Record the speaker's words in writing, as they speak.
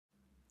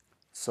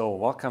So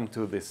welcome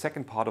to the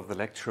second part of the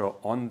lecture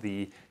on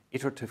the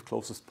iterative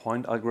closest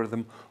point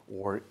algorithm,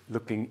 or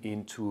looking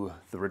into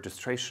the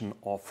registration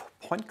of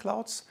point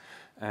clouds.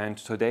 And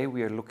today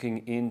we are looking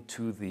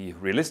into the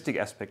realistic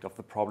aspect of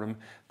the problem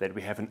that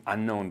we have an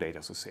unknown data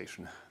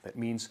association. That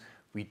means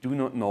we do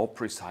not know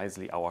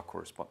precisely our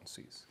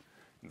correspondences.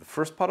 In the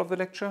first part of the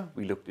lecture,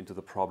 we looked into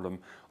the problem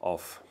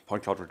of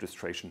point cloud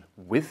registration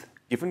with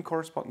given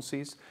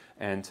correspondences,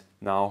 and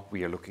now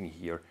we are looking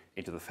here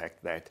into the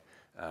fact that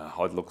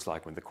how it looks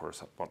like when the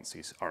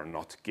correspondences are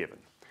not given.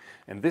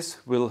 And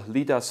this will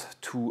lead us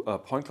to a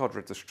point cloud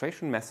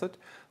registration method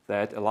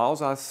that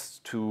allows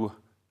us to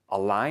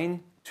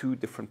align two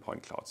different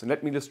point clouds. And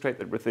let me illustrate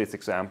that with this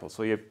example.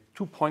 So you have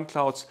two point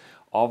clouds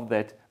of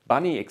that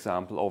bunny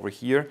example over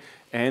here,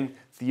 and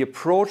the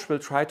approach will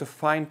try to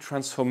find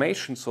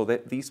transformation so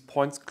that these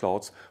point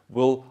clouds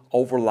will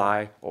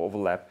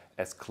overlap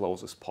as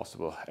close as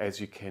possible. As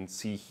you can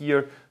see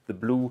here, the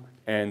blue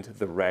and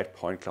the red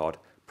point cloud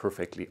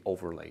perfectly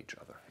overlay each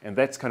other. And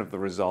that's kind of the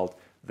result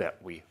that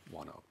we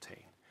want to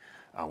obtain.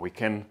 We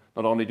can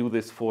not only do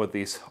this for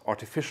these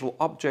artificial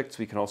objects,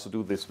 we can also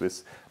do this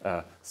with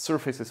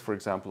surfaces, for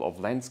example, of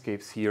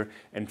landscapes here,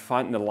 and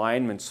find an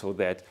alignment so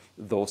that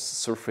those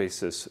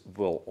surfaces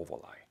will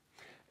overlay.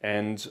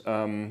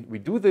 And we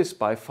do this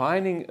by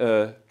finding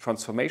a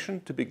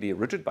transformation, typically a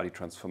rigid body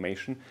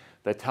transformation,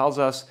 that tells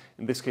us,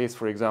 in this case,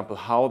 for example,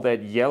 how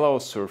that yellow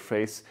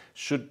surface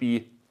should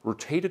be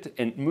rotated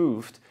and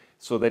moved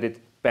so that it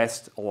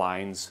best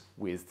aligns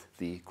with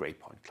the gray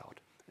point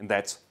cloud. And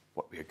that's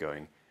what we are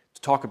going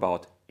to talk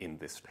about in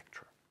this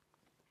lecture.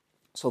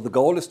 So the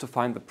goal is to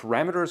find the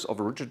parameters of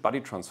a rigid body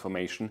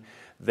transformation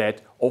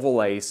that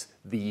overlays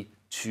the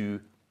two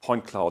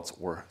point clouds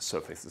or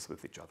surfaces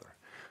with each other.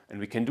 And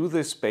we can do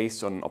this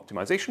based on an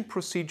optimization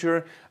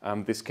procedure.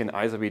 This can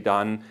either be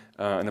done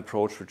an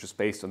approach which is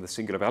based on the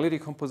singular value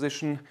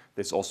decomposition.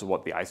 That's also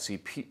what the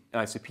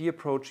ICP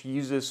approach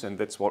uses, and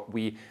that's what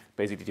we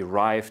basically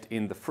derived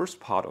in the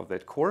first part of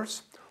that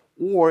course.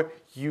 Or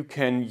you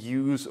can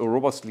use a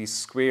robust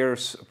least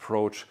squares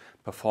approach,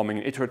 performing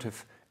an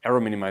iterative error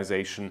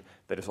minimization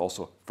that is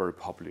also very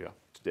popular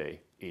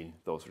today in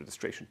those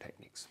registration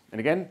techniques. And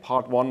again,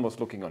 part one was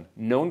looking on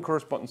known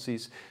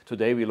correspondences.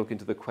 Today we look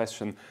into the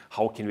question,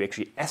 how can we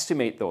actually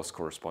estimate those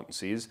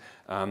correspondences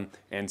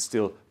and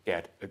still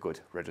get a good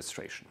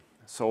registration.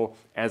 So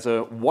as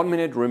a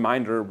 1-minute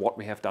reminder, what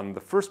we have done in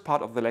the first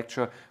part of the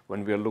lecture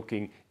when we are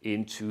looking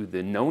into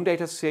the known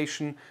data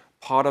association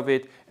part of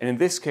it. And in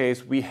this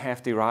case, we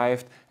have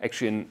derived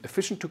actually an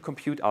efficient to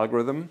compute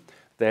algorithm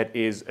that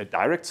is a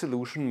direct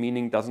solution,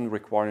 meaning doesn't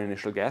require an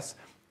initial guess,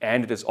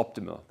 and it is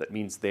optimal. That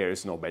means there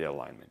is no beta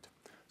alignment.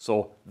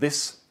 So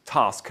this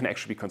task can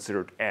actually be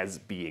considered as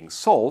being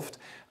solved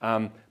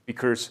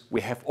because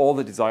we have all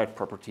the desired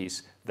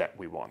properties that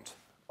we want.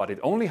 But it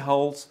only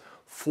holds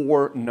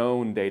for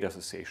known data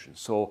associations.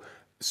 So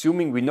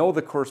assuming we know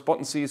the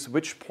correspondences,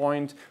 which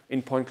point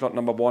in point cloud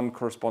number 1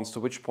 corresponds to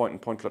which point in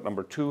point cloud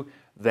number 2,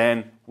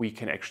 then we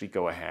can actually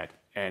go ahead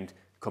and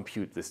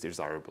compute this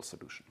desirable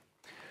solution.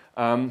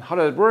 How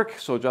does it work?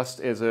 So just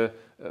as a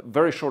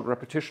very short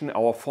repetition,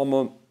 our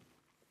formal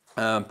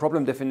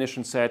problem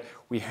definition said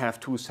we have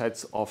two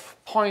sets of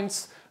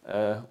points,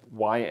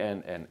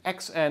 yn and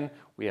xn.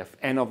 We have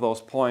n of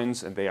those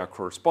points and they are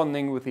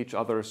corresponding with each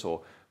other.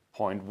 So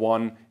point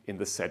 1 in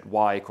the set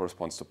y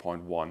corresponds to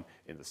point 1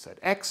 in the set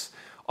x.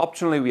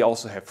 Optionally, we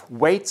also have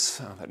weights.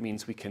 That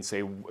means we can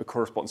say a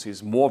correspondency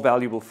is more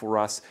valuable for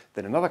us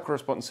than another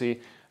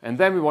correspondency. And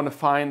then we want to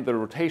find the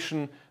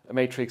rotation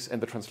matrix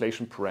and the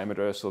translation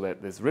parameter so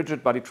that this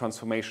rigid body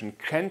transformation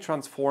can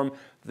transform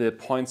the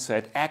point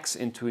set x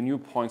into a new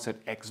point set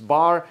x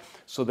bar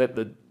so that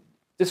the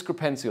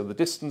discrepancy or the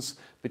distance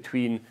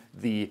between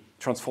the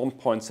transformed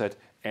point set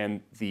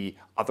and the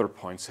other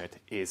point set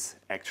is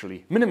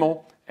actually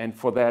minimal. And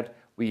for that,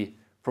 we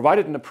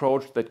provided an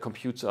approach that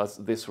computes us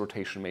this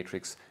rotation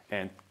matrix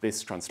and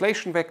this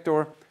translation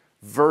vector.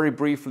 Very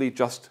briefly,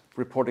 just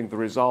reporting the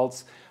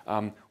results,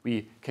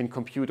 we can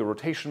compute a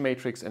rotation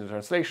matrix and a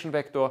translation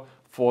vector.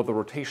 For the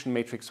rotation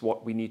matrix,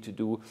 what we need to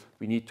do,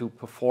 we need to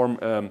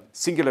perform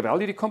singular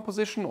value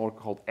decomposition, or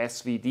called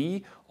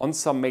SVD, on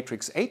some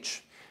matrix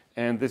H.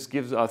 And this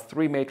gives us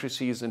 3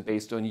 matrices, and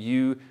based on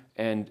U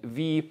and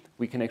V,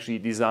 we can actually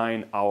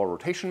design our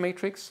rotation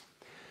matrix.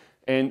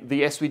 And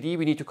the SVD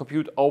we need to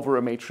compute over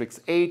a matrix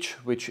H,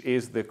 which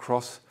is the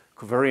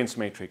cross-covariance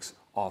matrix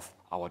of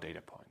our data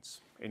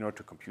points. In order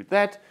to compute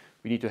that,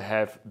 we need to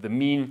have the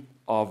mean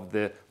of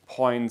the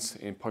points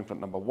in point cloud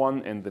number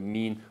 1 and the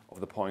mean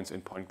of the points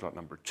in point cloud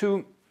number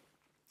 2.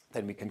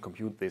 Then we can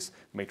compute this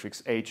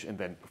matrix H and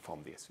then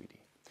perform the SVD.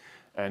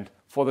 And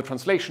for the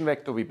translation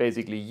vector, we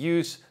basically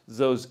use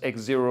those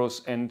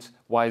x0s and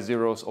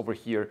y0s over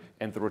here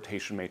and the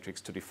rotation matrix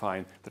to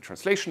define the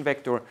translation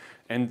vector.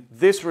 And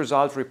this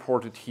result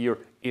reported here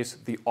is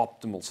the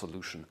optimal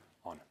solution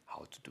on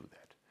how to do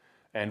that.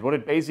 And what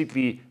it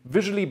basically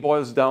visually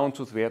boils down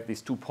to is we have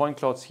these two point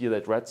clouds here,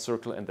 that red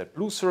circle and that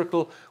blue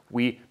circle.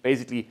 We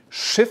basically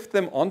shift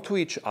them onto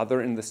each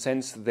other in the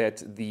sense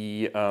that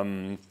the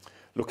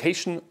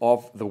location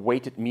of the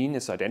weighted mean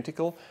is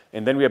identical,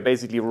 and then we are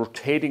basically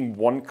rotating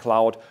one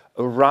cloud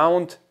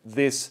around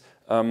this,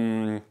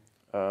 the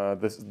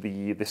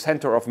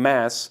center of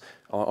mass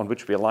on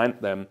which we aligned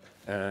them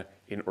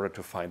in order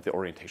to find the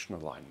orientation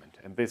alignment.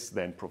 And this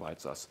then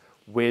provides us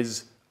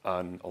with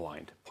an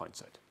aligned point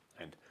set.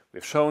 And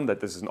we've shown that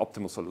this is an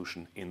optimal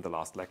solution in the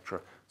last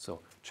lecture,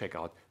 so check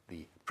out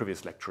the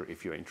previous lecture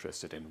if you're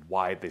interested in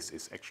why this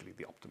is actually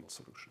the optimal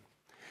solution.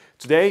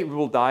 Today we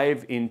will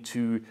dive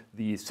into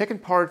the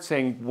second part,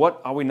 saying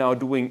what are we now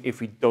doing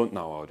if we don't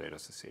know our data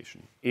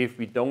association, if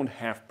we don't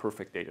have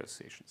perfect data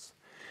associations.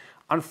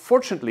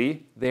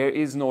 Unfortunately, there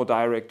is no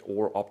direct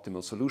or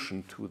optimal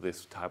solution to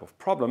this type of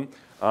problem,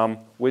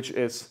 which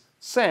is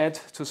sad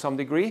to some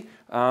degree,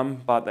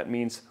 but that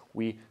means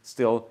we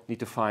still need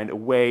to find a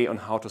way on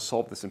how to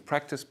solve this in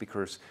practice,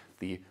 because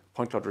the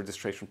point cloud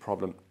registration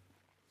problem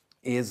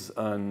is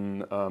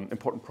an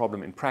important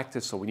problem in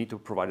practice, so we need to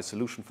provide a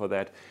solution for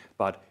that.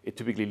 But it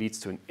typically leads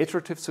to an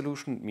iterative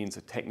solution. It means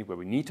a technique where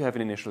we need to have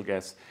an initial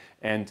guess,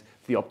 and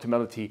the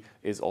optimality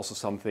is also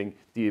something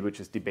which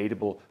is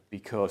debatable,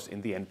 because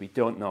in the end we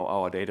don't know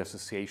our data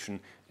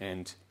association,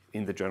 and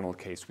in the general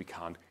case we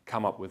can't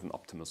come up with an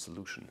optimal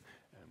solution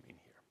in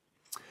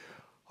here.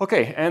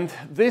 Okay, and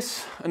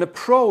an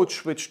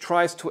approach which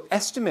tries to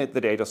estimate the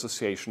data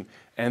association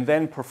and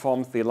then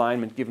performs the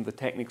alignment given the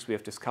techniques we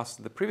have discussed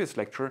in the previous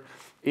lecture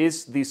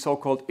is the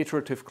so-called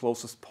Iterative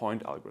Closest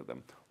Point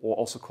algorithm, or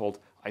also called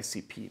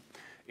ICP.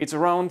 It's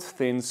around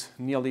since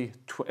nearly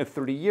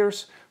 30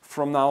 years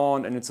from now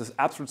on, and it's an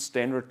absolute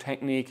standard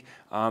technique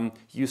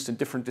used in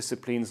different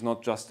disciplines,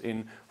 not just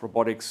in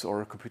robotics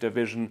or computer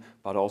vision,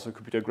 but also in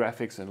computer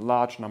graphics and a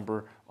large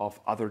number of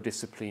other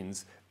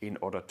disciplines in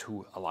order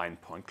to align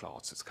point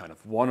clouds. It's kind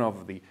of one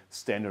of the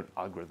standard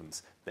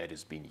algorithms that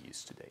is being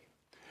used today.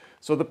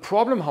 So the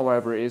problem,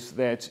 however, is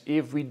that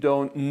if we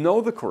don't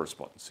know the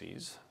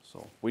correspondencies,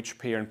 so which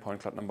pair in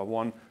point cloud number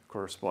 1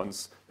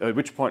 corresponds,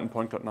 which point in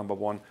point cloud number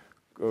 1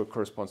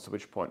 corresponds to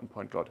which point in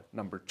point cloud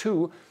number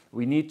 2,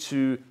 we need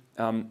to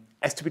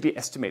typically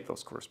estimate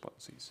those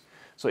correspondencies.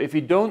 So if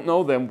we don't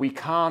know them, we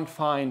can't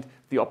find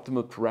the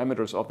optimal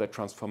parameters of that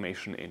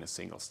transformation in a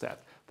single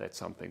step. That's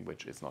something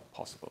which is not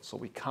possible. So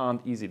we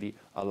can't easily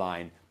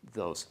align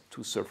those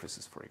two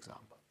surfaces, for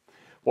example.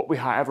 What we,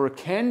 however,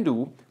 can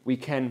do, we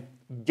can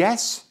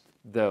guess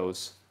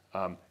those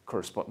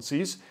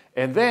correspondencies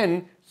and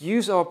then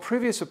use our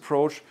previous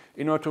approach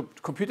in order to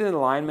compute an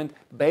alignment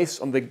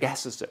based on the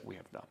guesses that we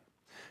have done.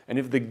 And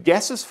if the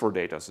guesses for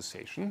data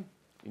association,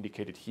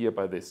 indicated here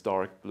by these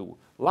dark blue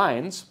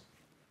lines,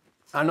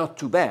 are not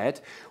too bad,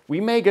 we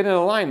may get an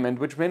alignment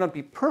which may not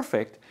be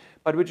perfect,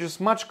 but which is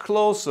much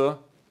closer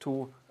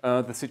to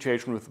the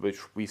situation with which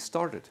we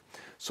started.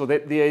 So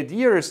that the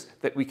idea is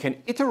that we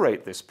can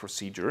iterate this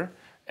procedure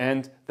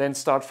and then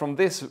start from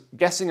this,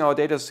 guessing our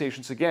data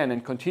associations again,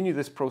 and continue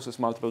this process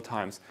multiple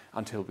times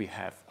until we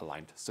have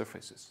aligned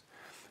surfaces.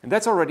 And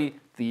that's already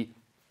the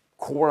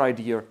core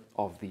idea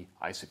of the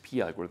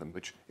ICP algorithm,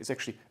 which is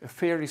actually a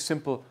fairly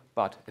simple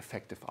but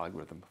effective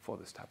algorithm for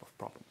this type of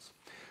problems.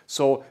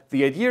 So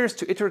the idea is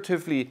to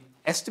iteratively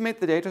estimate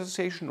the data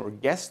association or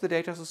guess the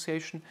data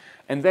association,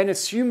 and then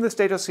assume this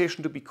data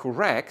association to be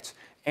correct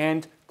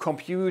and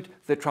compute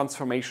the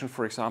transformation,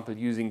 for example,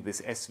 using this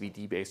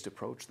SVD-based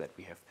approach that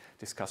we have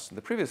discussed in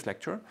the previous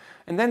lecture,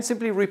 and then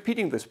simply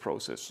repeating this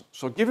process.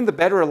 So given the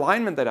better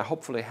alignment that I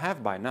hopefully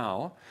have by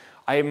now,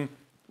 I'm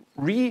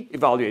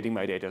re-evaluating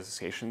my data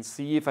association,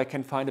 see if I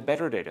can find a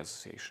better data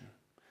association.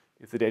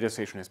 If the data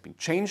association has been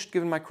changed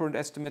given my current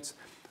estimates,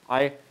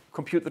 I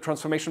compute the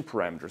transformation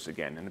parameters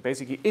again, and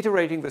basically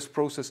iterating this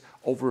process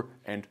over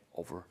and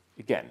over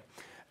again.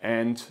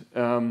 And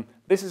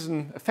this is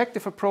an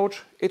effective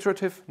approach,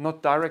 iterative,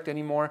 not direct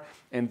anymore,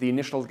 and the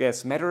initial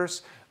guess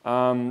matters.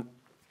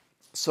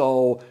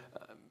 So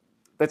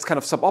that's kind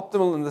of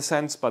suboptimal in the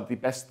sense, but the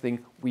best thing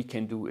we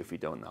can do if we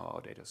don't know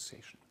our data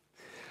association.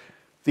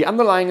 The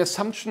underlying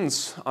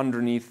assumptions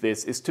underneath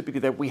this is typically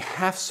that we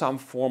have some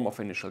form of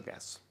initial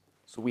guess.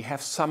 So we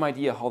have some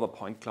idea how the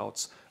point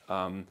clouds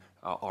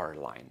are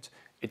aligned.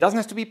 It doesn't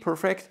have to be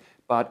perfect,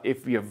 but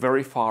if we are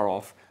very far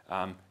off,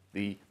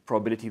 the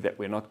probability that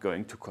we're not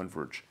going to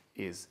converge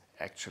is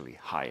actually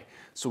high.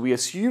 So we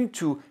assume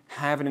to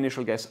have an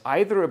initial guess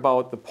either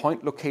about the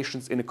point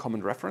locations in a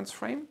common reference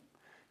frame,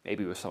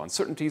 maybe with some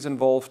uncertainties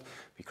involved,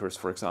 because,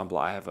 for example,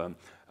 I have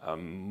a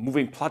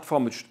moving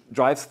platform which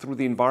drives through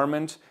the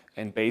environment,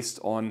 and based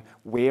on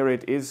where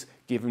it is,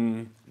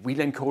 given wheel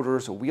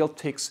encoders or wheel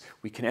ticks,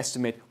 we can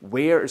estimate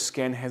where a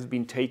scan has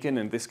been taken,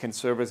 and this can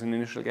serve as an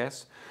initial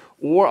guess.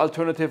 Or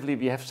alternatively,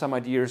 we have some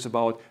ideas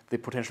about the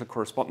potential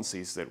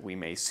correspondencies that we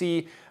may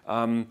see.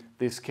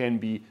 This can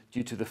be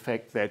due to the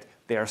fact that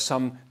there are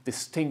some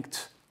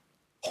distinct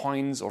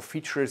points or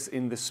features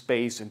in the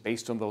space, and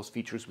based on those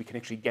features, we can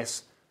actually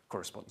guess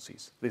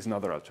correspondencies. There's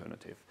another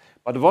alternative.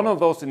 But one of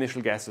those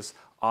initial guesses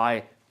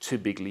I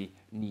typically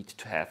need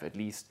to have, at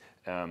least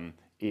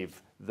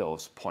if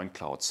those point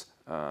clouds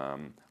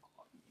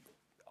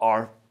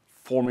are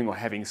forming or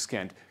having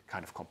scanned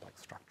kind of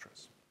complex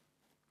structures.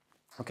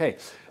 Okay,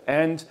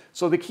 and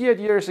so the key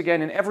idea is,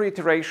 again, in every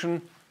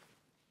iteration,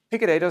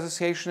 pick a data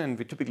association, and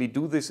we typically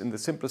do this in the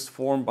simplest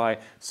form by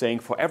saying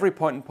for every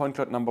point in point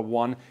cloud number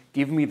 1,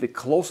 give me the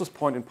closest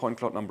point in point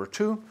cloud number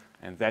 2,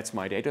 and that's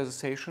my data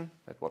association.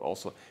 That's what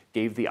also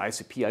gave the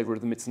ICP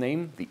algorithm its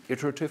name, the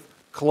Iterative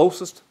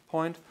Closest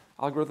Point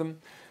algorithm.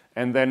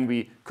 And then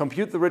we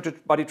compute the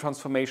rigid body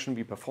transformation,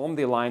 we perform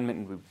the alignment,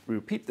 and we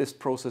repeat this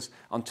process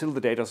until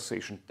the data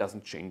association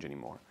doesn't change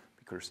anymore,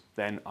 because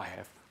then I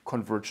have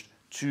converged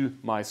to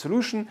my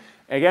solution.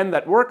 Again,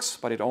 that works,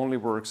 but it only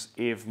works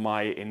if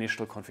my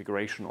initial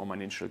configuration or my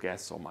initial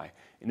guess or my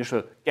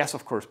initial guess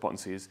of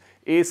correspondences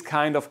is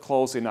kind of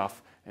close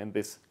enough. And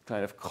this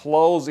kind of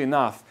close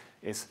enough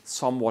is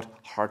somewhat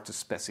hard to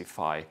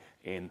specify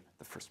in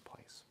the first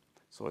place.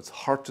 So it's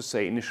hard to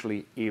say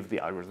initially if the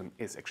algorithm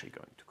is actually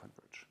going to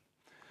converge.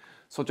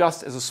 So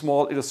just as a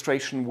small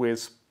illustration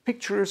with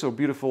pictures or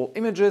beautiful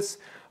images,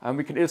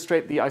 we can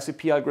illustrate the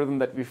ICP algorithm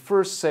that we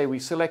first say we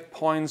select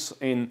points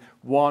on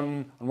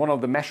one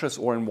of the meshes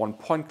or in one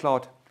point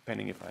cloud,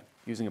 depending if I'm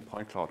using a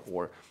point cloud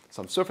or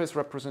some surface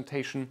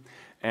representation.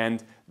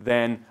 And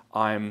then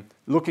I'm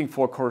looking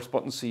for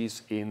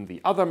correspondences in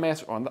the other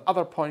mesh or on the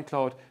other point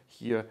cloud,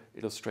 here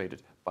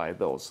illustrated by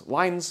those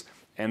lines.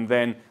 And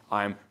then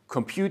I'm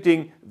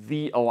computing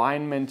the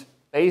alignment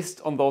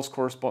based on those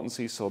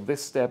correspondences. So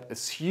this step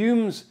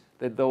assumes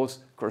that those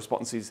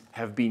correspondences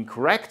have been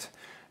correct.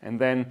 And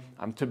then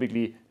I'm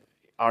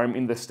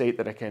in the state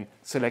that I can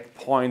select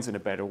points in a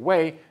better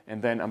way.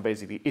 And then I'm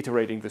basically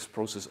iterating this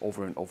process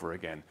over and over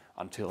again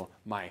until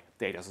my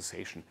data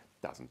association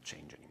doesn't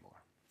change anymore.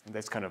 And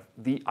that's kind of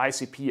the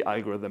ICP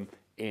algorithm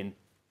in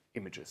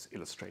images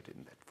illustrated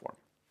in that form.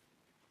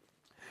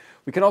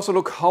 We can also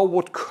look how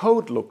would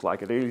code look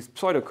like, at least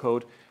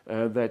pseudocode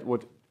that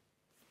would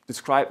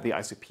describe the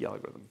ICP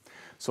algorithm.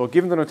 So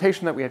given the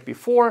notation that we had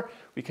before,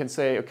 we can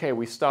say, okay,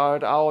 we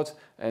start out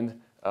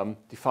and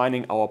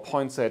defining our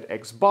point set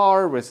x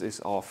bar, which is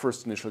our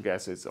first initial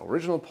guess, it's the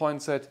original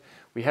point set.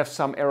 We have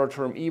some error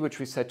term e, which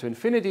we set to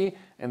infinity,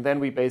 and then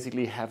we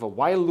basically have a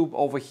while loop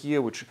over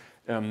here, which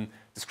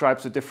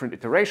describes the different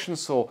iterations.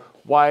 So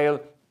while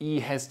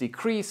e has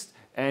decreased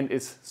and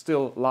is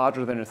still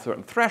larger than a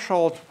certain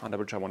threshold, under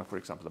which I want to, for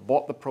example,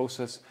 abort the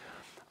process,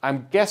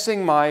 I'm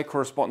guessing my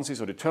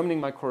correspondences or determining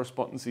my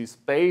correspondences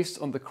based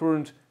on the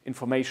current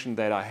information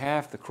that I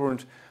have, the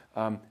current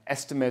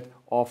estimate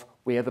of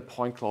where the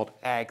point cloud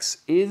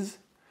x is.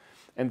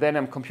 And then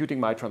I'm computing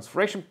my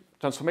transformation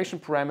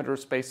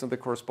parameters based on the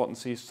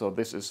correspondences. So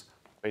this is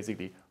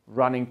basically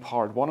running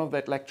part 1 of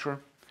that lecture.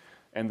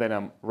 And then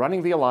I'm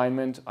running the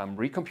alignment. I'm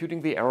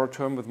recomputing the error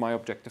term with my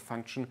objective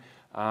function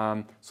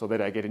so that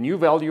I get a new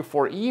value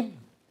for e.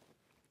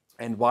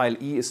 And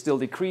while e is still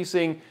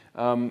decreasing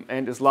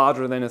and is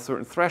larger than a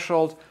certain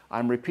threshold,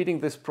 I'm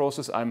repeating this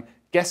process. I'm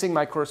guessing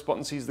my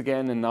correspondences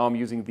again, and now I'm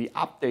using the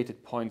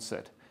updated point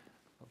set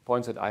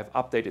I've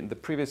updated in the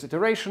previous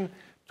iteration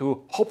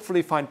to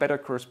hopefully find better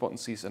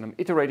correspondences. And I'm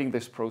iterating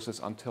this process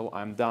until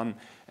I'm done.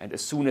 And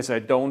as soon as I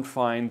don't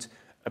find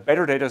a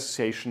better data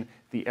association,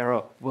 the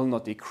error will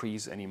not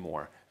decrease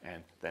anymore.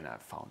 And then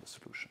I've found a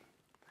solution.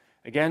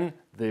 Again,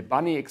 the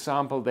bunny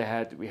example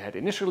we had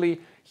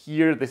initially,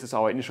 here this is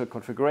our initial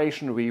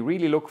configuration. We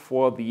really look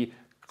for the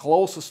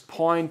closest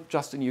point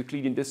just in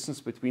Euclidean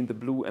distance between the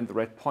blue and the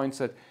red point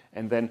set,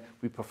 and then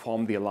we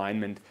perform the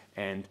alignment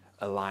and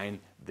align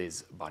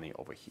this bunny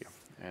over here.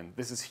 And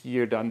this is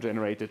here done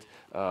generated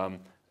a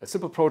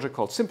simple project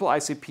called Simple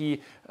ICP,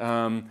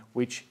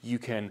 which you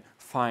can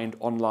find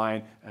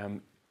online,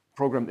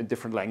 programmed in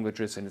different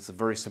languages, and it's a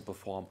very simple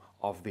form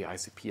of the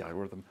ICP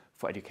algorithm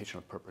for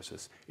educational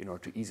purposes in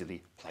order to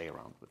easily play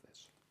around with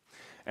this.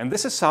 And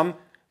this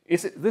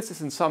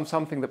is in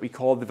something that we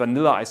call the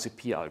vanilla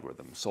ICP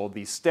algorithm. So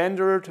the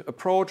standard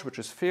approach, which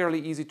is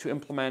fairly easy to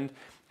implement,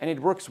 and it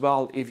works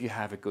well if you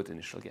have a good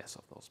initial guess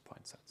of those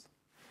point sets.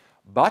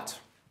 But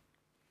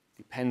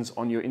depends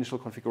on your initial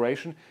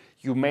configuration.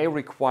 You may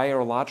require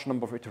a large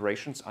number of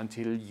iterations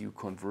until you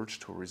converge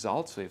to a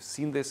result. So you've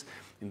seen this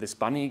in this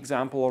bunny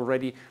example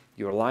already.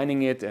 You're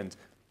aligning it and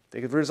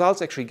the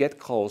results actually get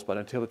close, but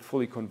until it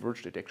fully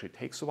converged, it actually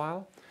takes a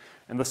while.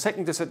 And the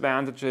second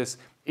disadvantage is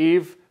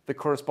if the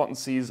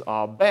correspondences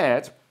are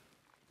bad,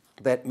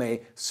 that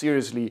may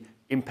seriously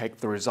impact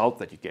the result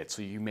that you get.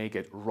 So you may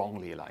get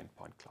wrongly aligned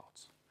point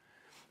clouds.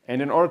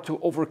 And in order to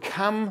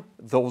overcome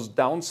those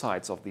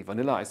downsides of the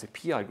vanilla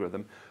ICP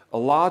algorithm, a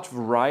large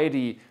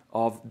variety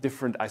of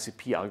different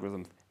ICP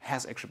algorithms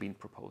has actually been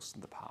proposed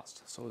in the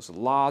past. So there's a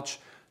large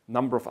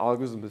number of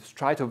algorithms that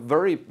try to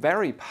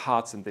vary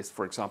parts in this.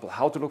 For example,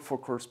 how to look for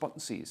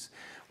correspondences,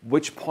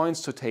 which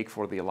points to take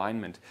for the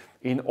alignment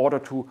in order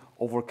to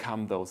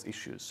overcome those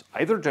issues.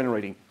 Either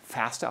generating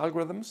faster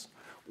algorithms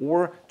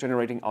or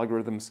generating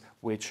algorithms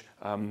which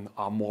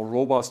are more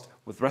robust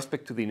with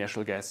respect to the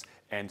initial guess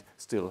and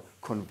still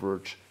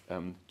converge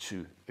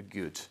to a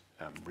good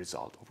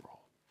result overall.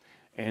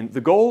 And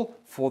the goal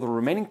for the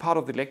remaining part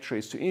of the lecture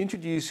is to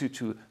introduce you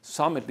to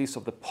some, at least,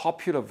 of the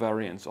popular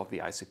variants of the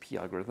ICP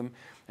algorithm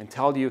and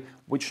tell you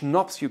which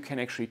knobs you can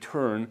actually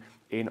turn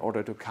in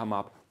order to come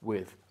up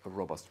with a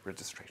robust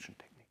registration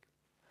technique.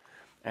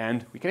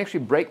 And we can actually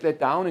break that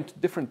down into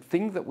different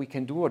things that we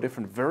can do, or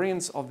different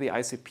variants of the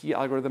ICP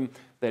algorithm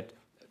that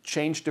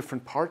change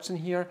different parts in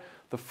here.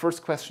 The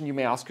first question you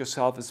may ask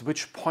yourself is,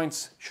 which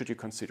points should you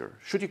consider?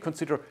 Should you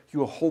consider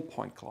your whole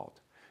point cloud?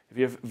 If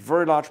you have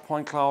very large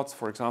point clouds,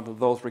 for example,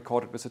 those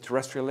recorded with a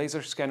terrestrial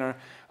laser scanner,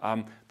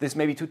 this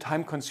may be too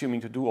time consuming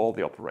to do all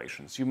the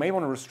operations. You may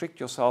want to restrict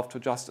yourself to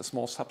just a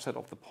small subset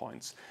of the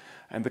points.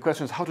 And the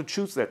question is how to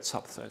choose that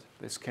subset.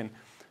 This can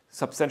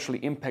substantially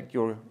impact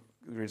your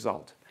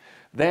result.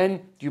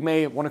 Then you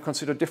may want to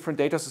consider different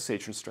data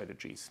association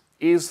strategies.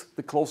 Is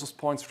the closest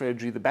point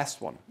strategy the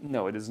best one?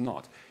 No, it is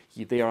not.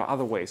 There are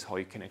other ways how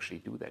you can actually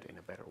do that in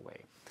a better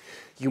way.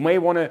 You may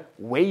want to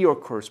weigh your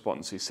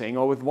correspondences, saying,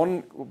 oh, with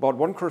about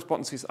one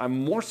correspondences,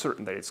 I'm more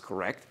certain that it's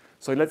correct,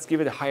 so let's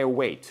give it a higher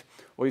weight.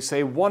 Or you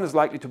say one is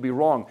likely to be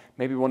wrong,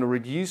 maybe you want to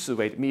reduce the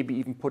weight, maybe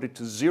even put it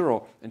to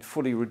 0 and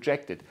fully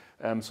reject it,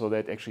 so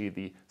that actually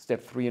the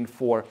step 3 and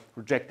 4,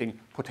 rejecting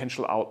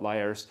potential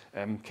outliers,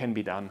 can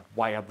be done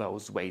via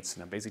those weights,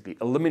 and basically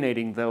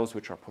eliminating those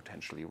which are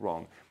potentially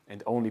wrong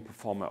and only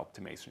perform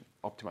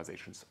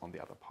optimizations on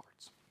the other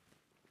parts.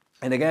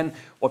 And again,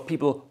 what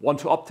people want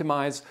to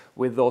optimize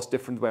with those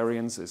different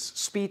variants is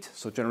speed,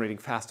 so generating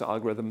faster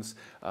algorithms,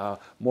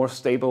 more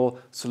stable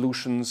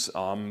solutions,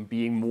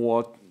 being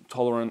more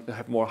tolerant,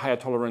 have more higher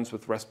tolerance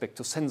with respect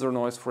to sensor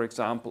noise, for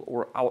example,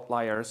 or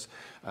outliers,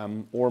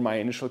 or my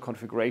initial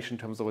configuration in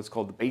terms of what's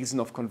called the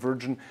basin of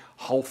conversion.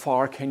 How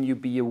far can you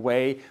be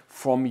away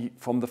from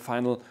the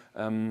final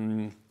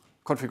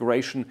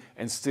configuration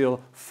and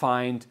still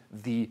find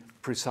the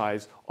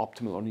precise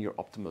optimal or near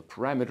optimal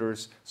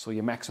parameters? So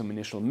your maximum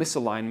initial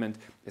misalignment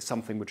is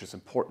something which is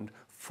important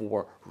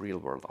for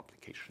real-world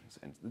applications.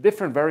 And the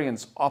different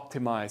variants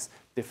optimize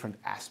different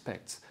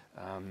aspects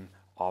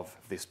of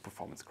this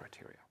performance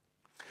criteria.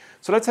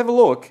 So let's have a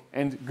look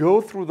and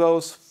go through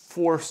those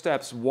 4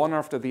 steps one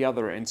after the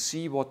other and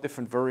see what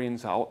different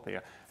variants are out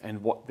there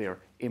and what their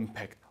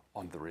impact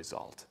on the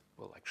result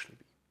will actually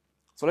be.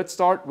 So let's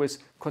start with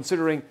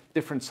considering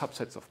different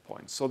subsets of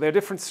points. So there are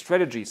different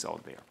strategies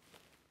out there.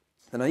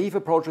 The naive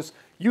approach is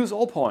use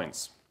all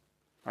points,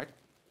 right?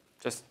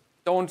 Just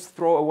don't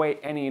throw away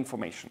any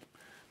information.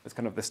 That's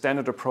kind of the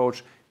standard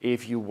approach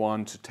if you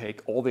want to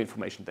take all the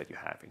information that you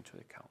have into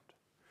account.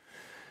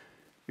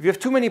 If you have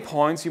too many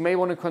points, you may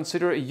want to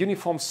consider a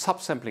uniform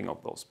subsampling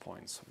of those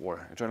points,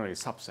 or generally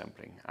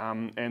subsampling.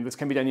 And this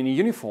can be done in a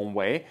uniform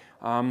way.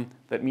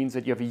 That means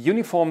that you have a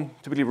uniform,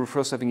 typically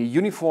refers to having a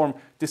uniform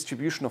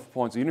distribution of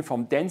points, a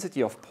uniform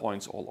density of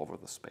points all over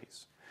the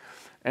space.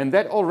 And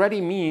that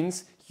already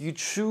means you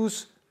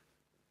choose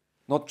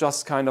not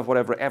just kind of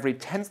whatever every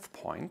 10th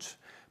point,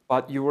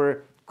 but you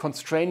are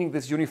constraining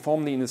this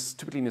uniformly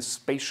typically in a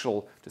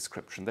spatial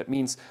description. That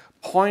means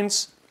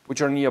points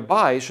which are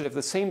nearby should have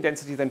the same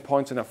density than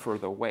points that are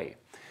further away.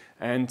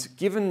 And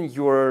given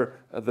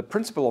the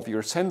principle of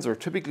your sensor,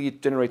 typically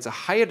it generates a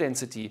higher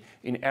density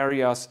in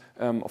areas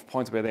of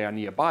points where they are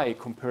nearby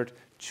compared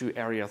to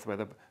areas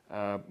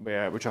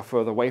which are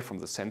further away from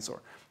the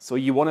sensor. So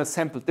you want to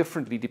sample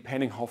differently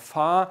depending how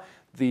far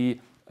the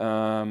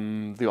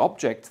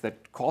object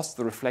that caused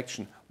the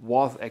reflection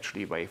was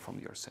actually away from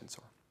your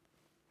sensor.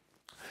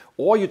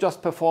 Or you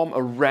just perform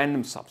a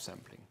random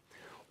subsampling.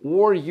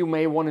 Or you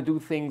may want to do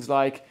things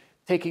like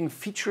taking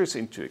features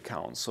into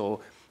account.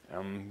 So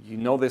you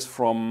know this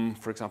from,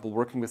 for example,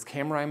 working with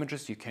camera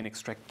images. You can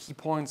extract key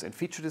points and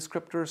feature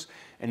descriptors.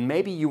 And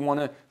maybe you want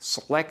to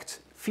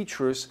select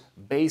features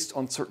based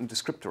on certain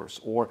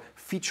descriptors or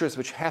features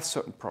which have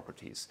certain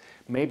properties.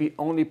 Maybe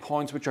only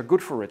points which are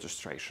good for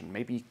registration.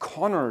 Maybe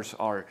corners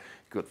are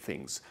good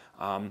things.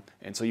 And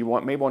so you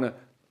may want to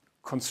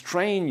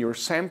constrain your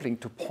sampling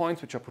to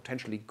points which are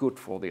potentially good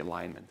for the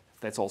alignment.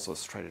 That's also a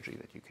strategy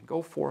that you can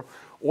go for.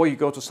 Or you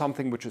go to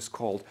something which is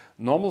called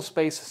normal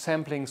space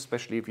sampling,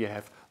 especially if you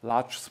have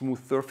large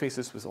smooth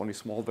surfaces with only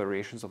small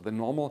variations of the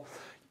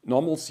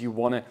normals. You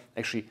want to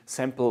actually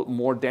sample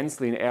more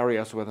densely in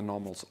areas where the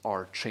normals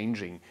are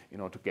changing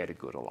in order to get a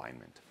good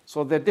alignment.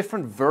 So there are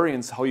different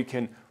variants how you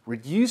can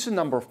reduce the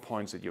number of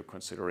points that you're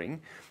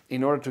considering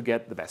in order to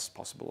get the best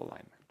possible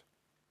alignment.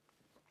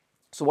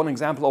 So one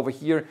example over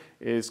here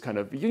is kind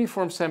of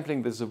uniform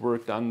sampling. This is a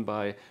work done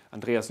by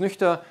Andreas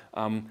Nüchter,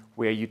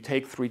 where you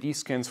take 3D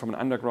scans from an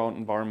underground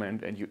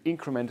environment and you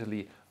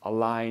incrementally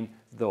align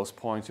those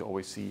points. You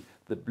always see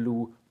the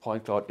blue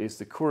point cloud is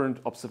the current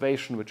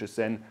observation, which is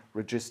then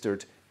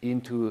registered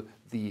into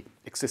the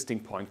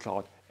existing point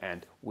cloud.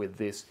 And with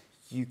this,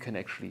 you can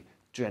actually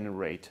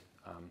generate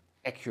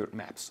accurate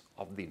maps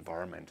of the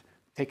environment,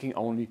 taking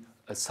only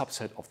a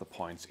subset of the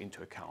points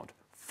into account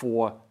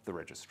for the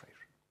registration.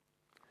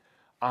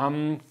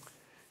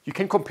 You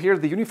can compare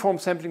the uniform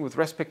sampling with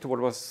respect to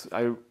what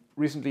I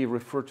recently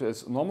referred to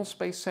as normal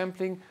space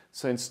sampling.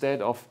 So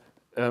instead of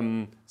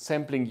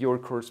sampling your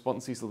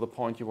correspondences of the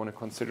point you want to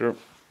consider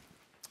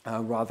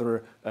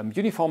rather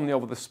uniformly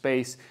over the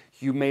space,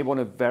 you may want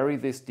to vary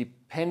this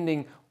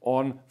depending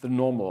on the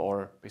normal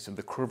or based on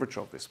the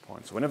curvature of this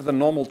point. So whenever the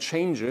normal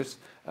changes,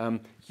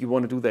 you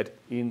want to do that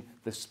in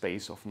the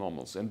space of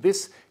normals. And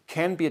this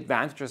can be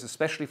advantageous,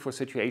 especially for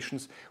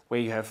situations where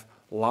you have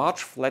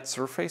large flat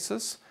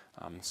surfaces,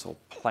 so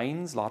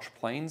planes, large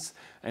planes,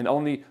 and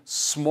only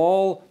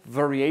small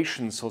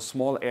variations, so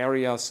small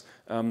areas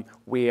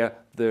where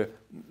the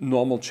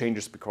normal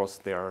changes because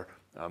there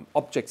are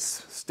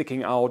objects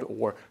sticking out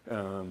or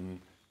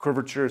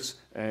curvatures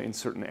in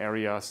certain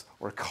areas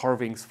or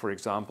carvings, for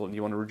example, and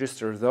you want to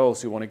register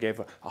those. You want to give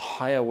a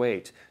higher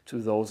weight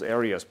to those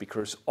areas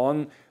because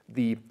on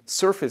the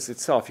surface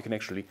itself you can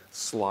actually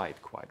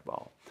slide quite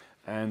well.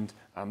 And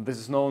this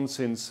is known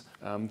since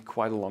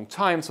quite a long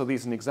time. So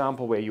this is an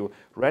example where you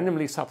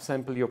randomly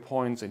subsample your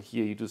points, and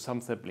here you do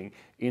subsampling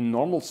in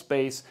normal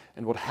space.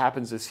 And what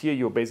happens is here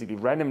you're basically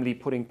randomly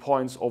putting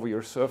points over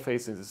your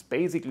surface. This is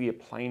basically a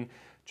plane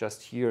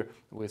just here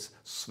with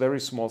very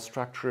small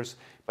structures.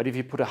 But if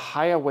you put a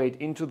higher weight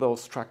into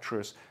those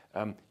structures,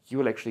 you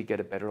will actually get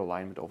a better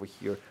alignment over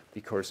here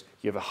because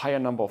you have a higher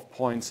number of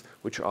points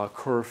which are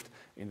curved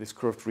in these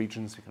curved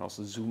regions. You can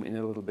also zoom in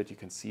a little bit, you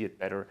can see it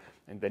better,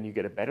 and then you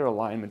get a better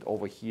alignment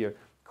over here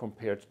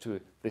compared to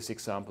this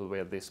example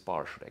where this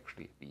bar should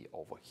actually be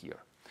over here.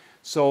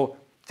 So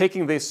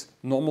taking this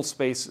normal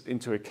space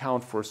into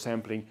account for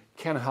sampling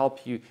can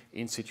help you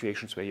in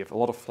situations where you have a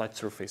lot of flat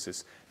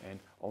surfaces and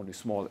only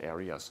small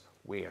areas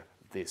where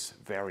this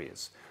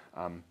varies.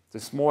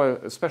 This is more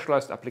a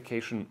specialized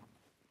application.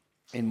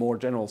 In more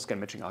general scan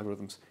matching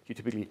algorithms, you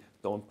typically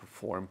don't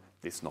perform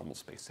this normal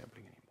space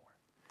sampling anymore.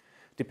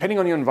 Depending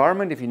on your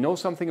environment, if you know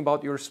something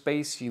about your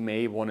space, you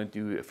may want to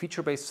do a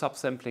feature-based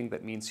subsampling.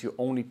 That means you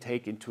only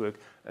take into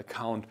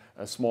account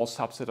a small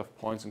subset of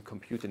points and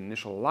compute an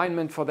initial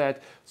alignment for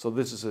that. So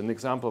this is an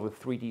example of a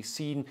 3D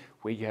scene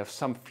where you have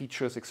some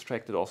features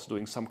extracted, also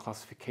doing some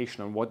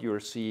classification on what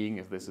you're seeing,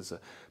 if this is a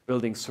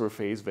building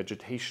surface,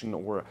 vegetation,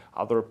 or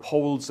other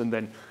poles, and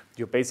then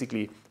you're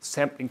basically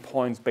sampling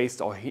points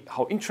based on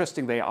how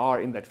interesting they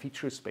are in that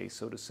feature space,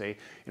 so to say,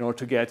 in order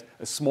to get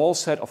a small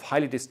set of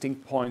highly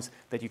distinct points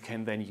that you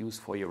can then use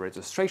for your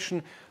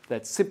registration.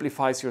 That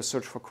simplifies your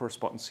search for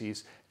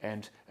correspondences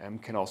and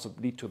can also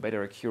lead to a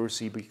better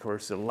accuracy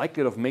because the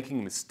likelihood of making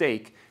a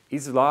mistake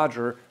is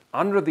larger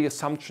under the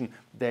assumption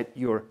that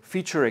your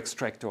feature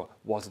extractor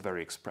was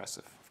very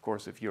expressive. Of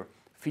course, if your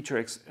feature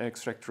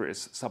extractor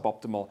is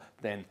suboptimal,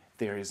 then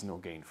there is no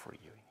gain for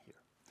you.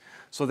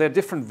 So there are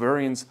different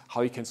variants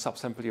how you can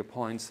subsample your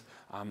points.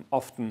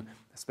 Often,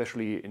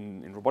 especially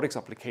in robotics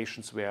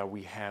applications where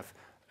we have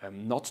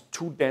not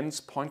too dense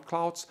point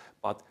clouds,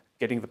 but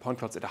getting the point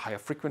clouds at a higher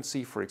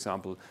frequency. For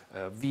example,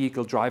 a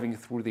vehicle driving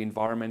through the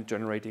environment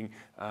generating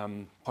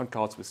point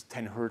clouds with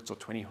 10 hertz or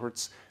 20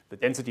 hertz. The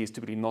density is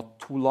typically not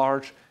too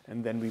large,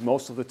 and then we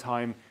most of the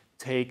time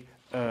take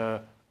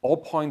all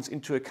points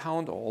into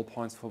account, or all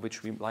points for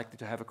which we're likely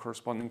to have a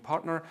corresponding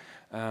partner.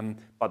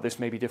 But this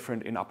may be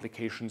different in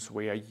applications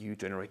where you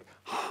generate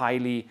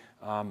highly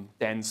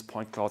dense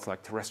point clouds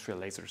like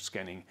terrestrial laser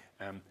scanning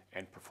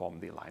and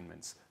perform the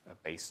alignments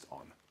based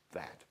on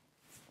that.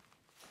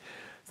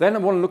 Then I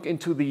want to look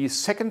into the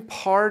second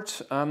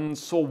part.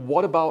 So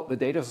what about the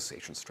data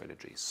association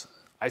strategies?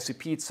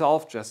 ICP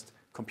itself just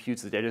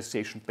computes the data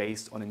association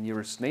based on a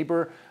nearest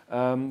neighbor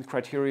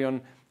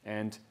criterion,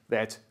 and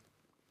that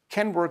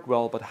can work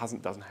well, but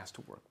doesn't have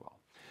to work well.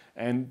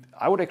 And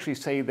I would actually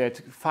say that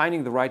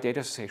finding the right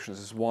data associations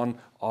is one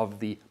of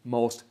the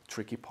most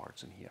tricky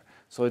parts in here.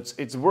 So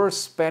it's worth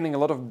spending a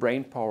lot of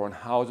brain power on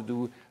how to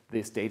do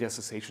this data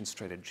association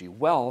strategy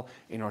well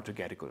in order to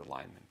get a good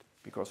alignment.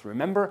 Because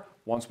remember,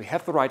 once we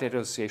have the right data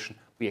association,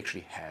 we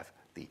actually have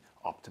the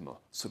optimal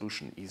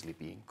solution easily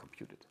being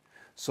computed.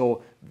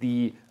 So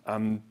the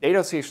data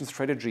association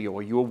strategy,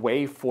 or your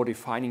way for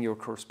defining your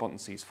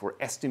correspondences, for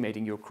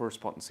estimating your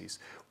correspondences,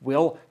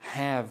 will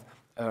have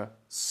a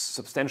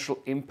substantial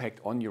impact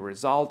on your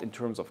result in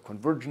terms of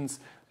convergence,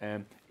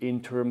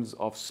 in terms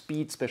of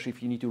speed, especially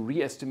if you need to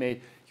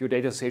re-estimate your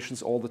data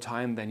associations all the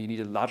time, then you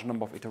need a large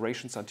number of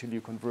iterations until you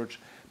converge.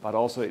 But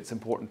also it's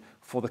important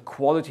for the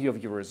quality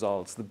of your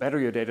results. The better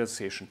your data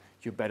association,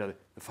 the better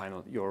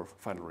your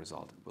final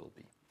result will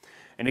be.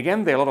 And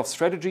again, there are a lot of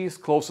strategies.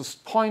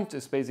 Closest point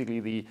is basically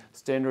the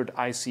standard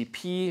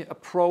ICP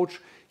approach.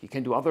 You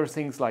can do other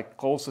things like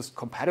closest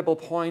compatible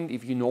point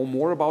if you know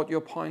more about your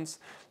points.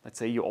 Let's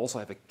say you also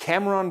have a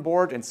camera on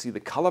board and see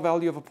the color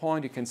value of a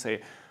point. You can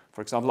say,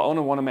 for example, I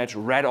only want to match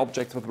red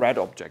objects with red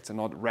objects and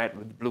not red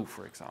with blue,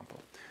 for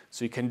example.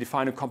 So you can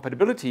define a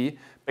compatibility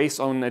based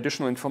on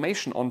additional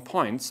information on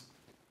points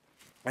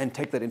and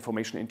take that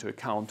information into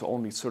account to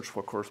only search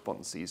for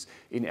correspondences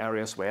in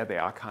areas where they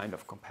are kind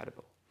of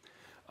compatible.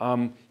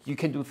 You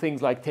can do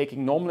things like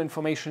taking normal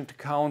information into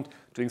account,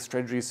 doing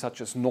strategies such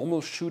as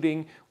normal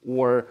shooting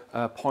or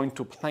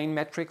point-to-plane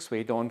metrics, where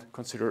you don't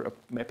consider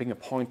mapping a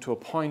point to a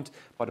point,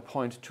 but a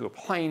point to a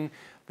plane.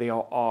 There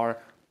are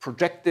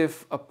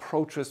projective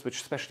approaches,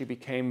 which especially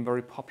became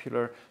very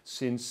popular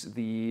since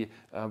we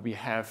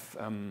have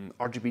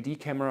RGBD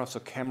cameras, so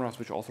cameras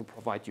which also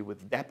provide you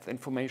with depth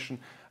information.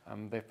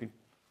 They've been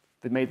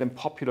that made them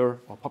popular,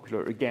 or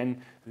popular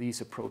again,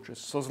 these approaches.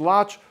 So there's a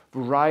large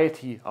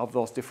variety of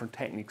those different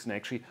techniques, and I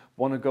actually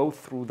want to go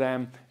through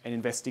them and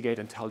investigate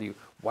and tell you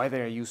why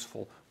they are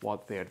useful,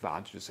 what their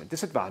advantages and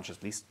disadvantages,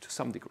 at least to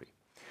some degree.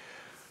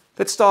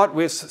 Let's start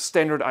with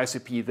standard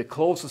ICP, the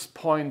closest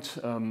point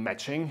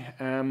matching.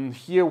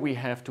 Here we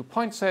have 2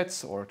 point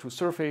sets or 2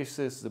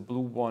 surfaces, the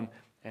blue one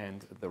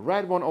and the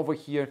red one over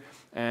here.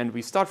 And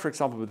we start, for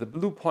example, with the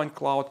blue point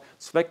cloud,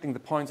 selecting the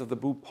points of the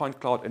blue point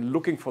cloud and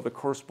looking for the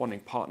corresponding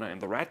partner in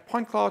the red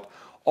point cloud,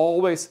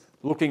 always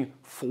looking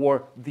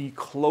for the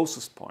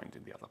closest point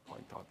in the other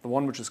point cloud, the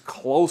one which is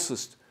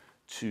closest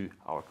to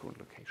our current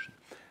location.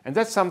 And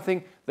that's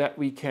something that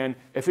we can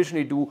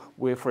efficiently do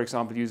with, for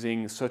example,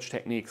 using search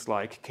techniques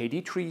like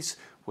KD trees,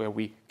 where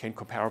we can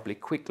comparably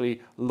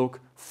quickly look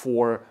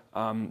for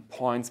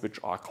points which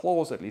are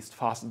close, at least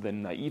faster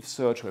than naive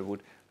search, where we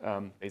would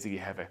basically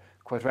have a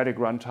quadratic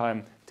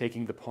runtime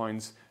taking the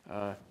points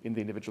in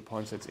the individual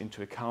point sets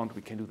into account.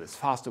 We can do this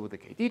faster with the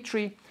KD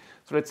tree.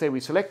 So let's say we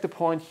select the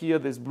point here,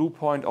 this blue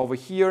point over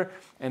here,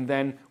 and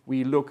then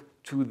we look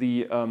to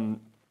the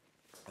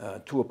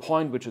to a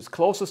point which is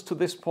closest to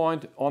this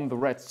point on the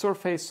red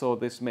surface. So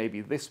this may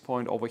be this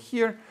point over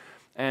here.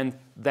 And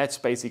that's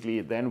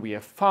basically then we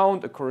have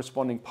found a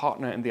corresponding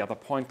partner in the other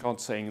point cloud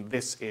saying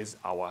this is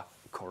our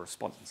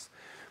correspondence.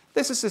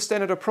 This is the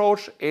standard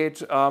approach.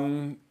 It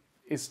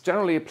is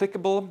generally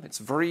applicable. It's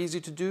very easy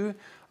to do.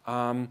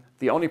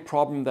 The only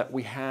problem that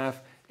we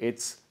have,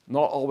 it's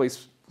not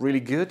always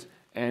really good,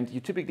 and you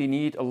typically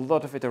need a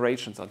lot of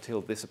iterations until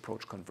this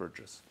approach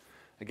converges.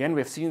 Again,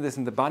 we have seen this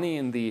in the bunny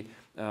in the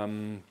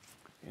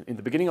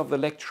beginning of the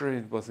lecture.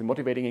 It was a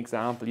motivating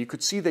example. You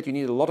could see that you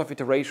need a lot of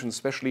iterations,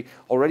 especially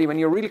already when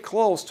you're really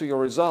close to your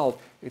result.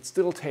 It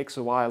still takes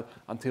a while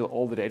until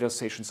all the data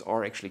stations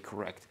are actually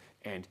correct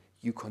and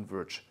you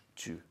converge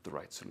to the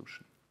right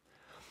solution.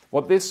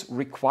 What this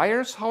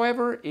requires,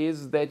 however,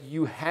 is that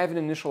you have an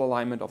initial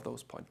alignment of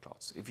those point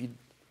clouds. If you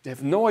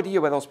have no idea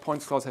where those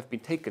point clouds have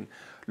been taken,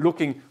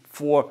 looking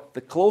for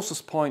the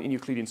closest point in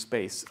Euclidean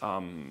space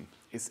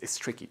is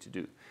tricky to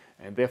do.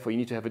 And therefore, you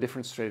need to have a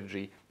different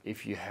strategy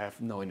if you have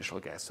no initial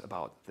guess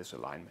about this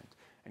alignment.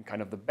 And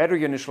kind of the better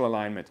your initial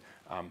alignment,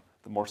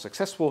 the more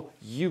successful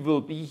you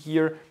will be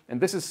here. And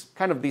this is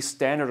kind of the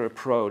standard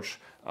approach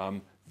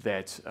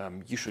that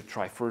you should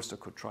try first or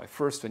could try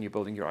first when you're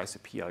building your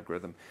ICP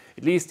algorithm.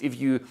 At least if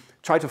you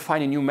try to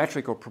find a new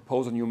metric or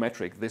propose a new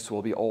metric, this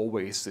will be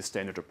always the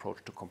standard approach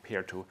to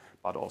compare to,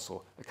 but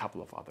also a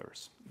couple of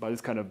others. But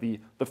it's kind of the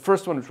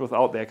first one which was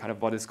out there, kind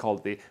of what is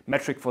called the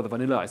metric for the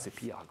vanilla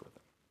ICP algorithm.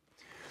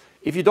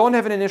 If you don't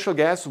have an initial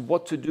guess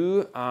what to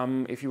do,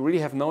 if you really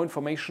have no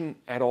information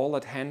at all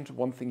at hand,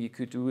 one thing you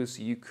could do is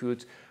you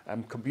could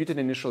compute an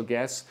initial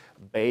guess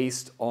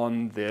based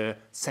on the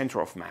center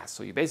of mass.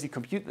 So you basically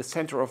compute the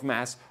center of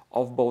mass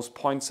of both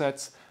point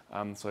sets.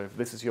 So if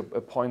this is your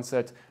point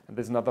set and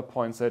there's another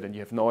point set and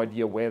you have no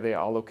idea where they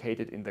are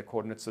located in the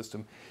coordinate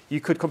system, you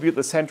could compute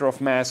the center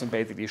of mass and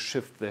basically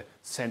shift the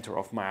center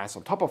of mass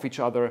on top of each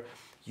other.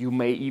 You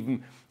may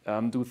even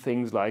do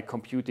things like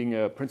computing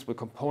a principal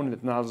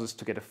component analysis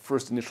to get a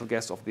first initial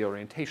guess of the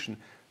orientation.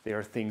 There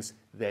are things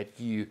that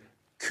you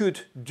could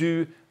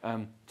do,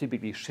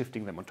 typically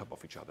shifting them on top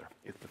of each other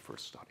is the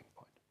first starting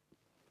point.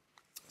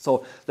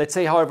 So let's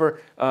say, however,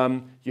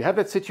 you have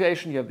that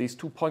situation, you have these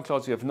 2 point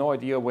clouds, you have no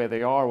idea where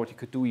they are. What you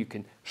could do, you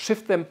can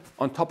shift them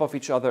on top of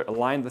each other,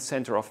 align the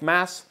center of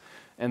mass,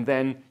 and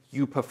then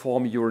you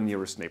perform your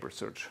nearest neighbor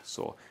search.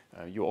 So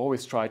you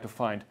always try to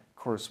find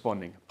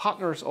corresponding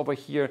partners over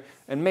here,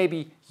 and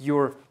maybe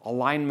your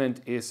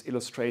alignment is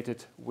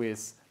illustrated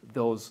with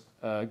those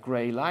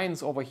gray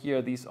lines over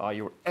here. These are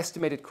your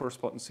estimated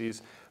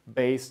correspondences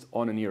based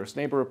on a nearest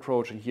neighbor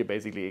approach, and here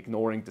basically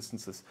ignoring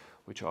distances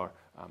which are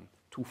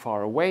too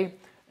far away.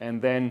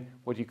 And then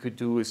what you could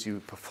do is you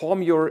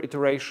perform your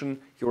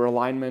iteration, your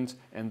alignment,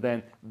 and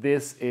then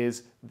this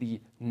is the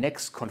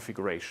next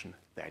configuration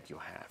that you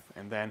have.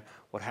 And then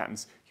what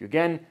happens? You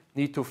again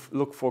need to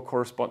look for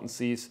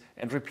correspondences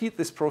and repeat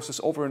this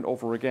process over and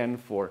over again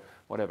for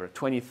whatever,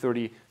 20,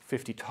 30,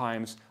 50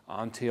 times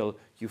until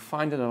you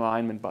find an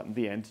alignment, but in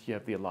the end you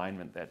have the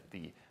alignment that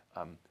the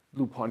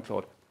blue point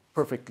cloud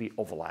perfectly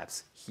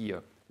overlaps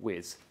here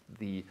with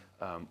the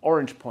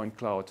orange point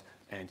cloud,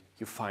 and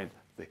you find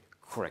the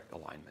correct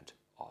alignment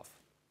of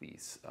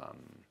these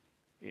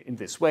in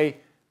this way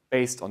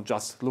based on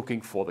just looking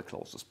for the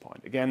closest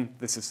point. Again,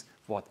 this is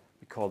what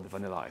we call the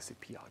vanilla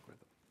ICP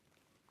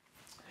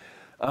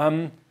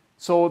algorithm.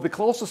 So the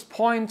closest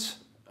point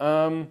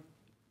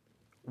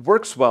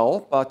works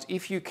well, but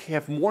if you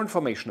have more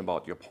information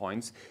about your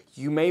points,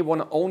 you may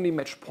want to only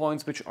match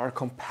points which are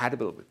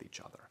compatible with each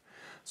other.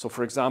 So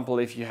for example,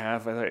 if you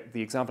have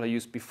the example I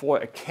used before,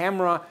 a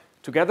camera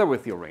together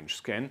with your range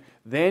scan,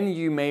 then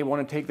you may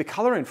want to take the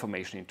color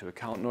information into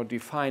account and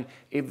define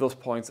if those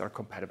points are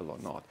compatible or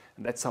not.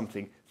 And that's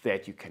something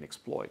that you can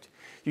exploit.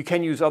 You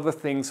can use other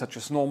things such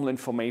as normal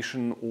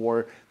information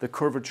or the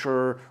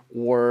curvature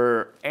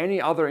or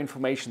any other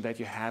information that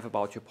you have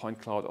about your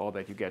point cloud or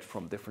that you get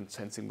from different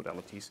sensing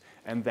modalities,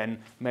 and then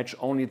match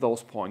only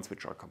those points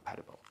which are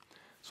compatible.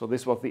 So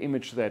this was the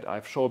image that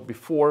I've showed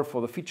before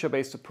for the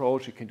feature-based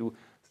approach. You can do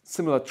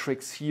similar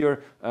tricks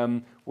here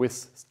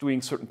with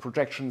doing certain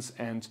projections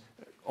and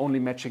only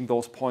matching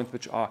those points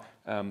which are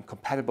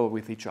compatible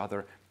with each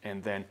other,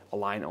 and then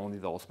align only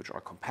those which are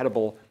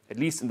compatible, at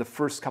least in the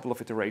first couple of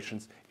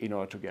iterations, in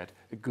order to get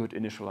a good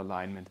initial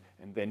alignment.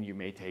 And then you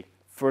may take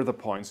further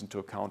points into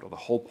account, or the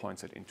whole point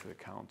set into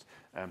account,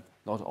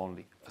 not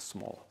only a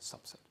small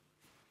subset.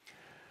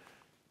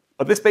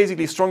 But this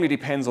basically strongly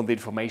depends on the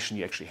information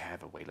you actually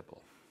have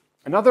available.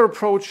 Another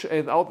approach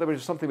out there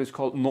is something which is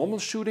called normal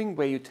shooting,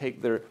 where you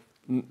take the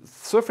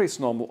surface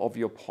normal of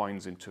your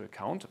points into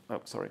account.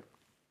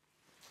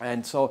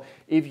 And so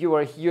if you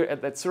are here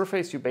at that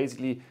surface, you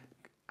basically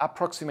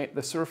approximate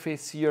the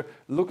surface here,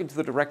 look into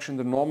the direction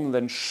of the normal,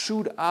 then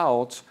shoot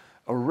out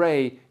a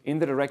ray in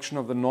the direction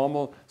of the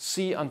normal,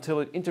 see until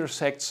it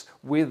intersects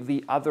with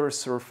the other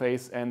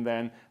surface, and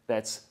then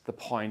that's the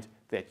point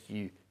that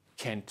you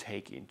can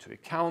take into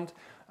account.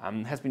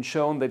 It has been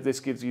shown that this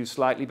gives you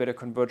slightly better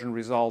convergent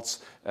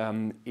results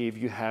if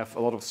you have a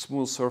lot of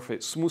smooth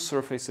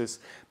surfaces,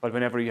 but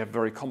whenever you have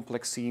very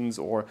complex scenes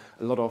or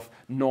a lot of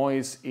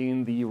noise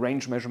in the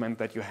range measurement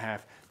that you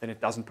have, then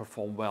it doesn't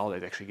perform well.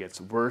 It actually gets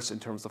worse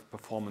in terms of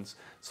performance.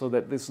 So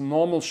that this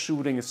normal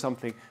shooting is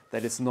something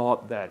that is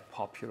not that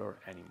popular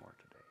anymore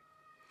today.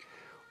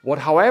 What,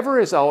 however,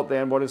 is out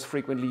there and what is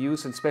frequently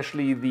used, and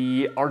especially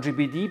the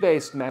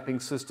RGBD-based mapping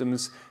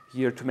systems,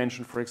 here to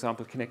mention, for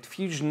example, Kinect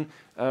Fusion,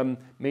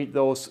 made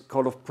those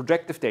kind of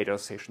projective data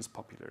associations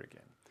popular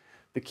again.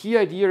 The key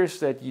idea is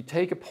that you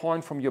take a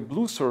point from your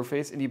blue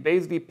surface and you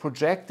basically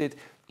project it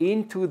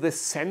into the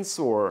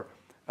sensor,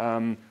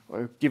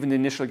 given the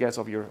initial guess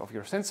of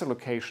your sensor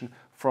location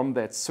from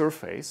that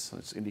surface. So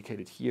it's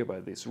indicated here by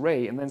this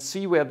ray, and then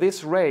see where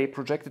this ray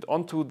projected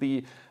onto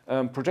the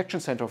projection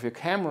center of your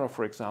camera,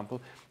 for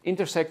example,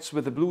 intersects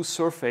with the blue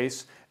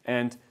surface,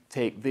 and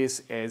take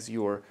this as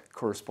your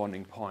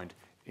corresponding point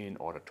in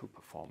order to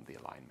perform the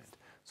alignment.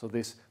 So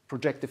this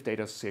projective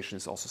data association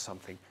is also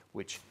something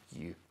which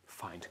you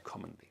find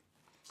commonly.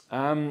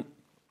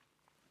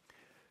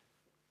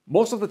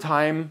 Most of the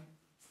time,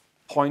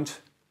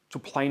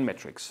 point-to-plane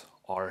metrics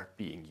are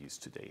being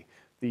used today.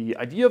 The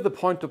idea of the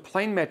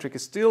point-to-plane metric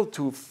is still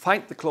to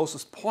find the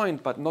closest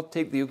point, but not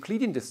take the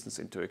Euclidean distance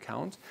into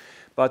account,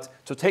 but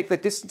to take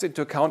that distance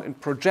into account and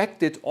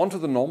project it onto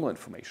the normal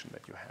information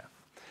that you have.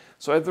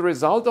 So as a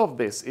result of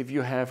this, if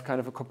you have kind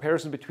of a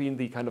comparison between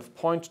the kind of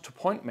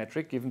point-to-point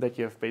metric, given that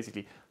you have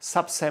basically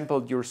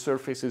subsampled your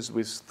surfaces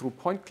through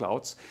point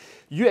clouds,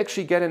 you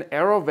actually get an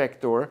error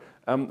vector,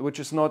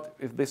 which is not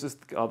if this is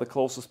the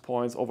closest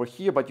points over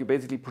here, but you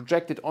basically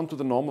project it onto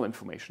the normal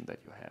information that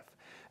you have.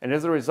 And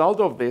as a result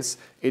of this,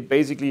 it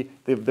basically,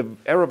 the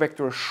error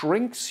vector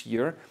shrinks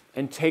here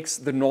and takes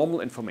the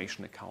normal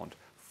information account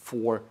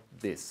for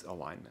this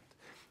alignment.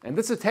 And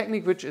this is a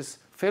technique which is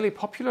fairly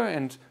popular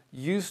and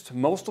used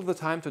most of the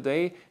time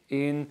today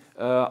in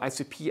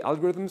ICP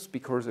algorithms,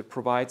 because it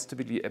provides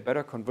typically a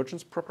better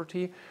convergence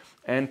property.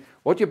 And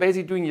what you're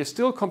basically doing, you're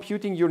still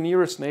computing your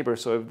nearest neighbor.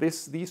 So if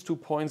these 2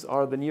 points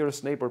are the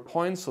nearest neighbor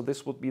points, so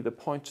this would be the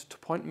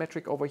point-to-point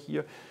metric over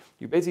here,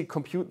 you basically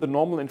compute the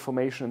normal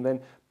information and then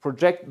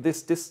project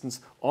this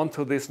distance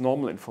onto this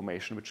normal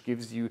information, which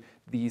gives you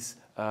these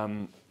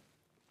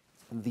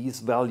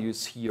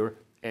values here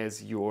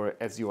as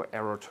your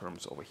error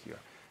terms over here.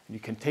 And you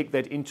can take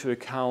that into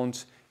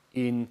account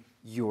in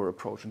your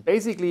approach. And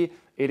basically,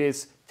 it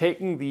is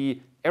taking the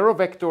error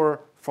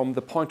vector from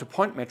the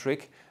point-to-point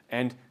metric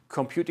and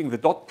computing the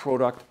dot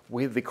product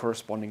with the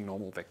corresponding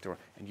normal vector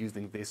and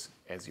using this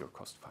as your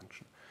cost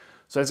function.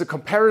 So as a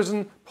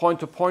comparison,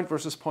 point-to-point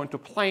versus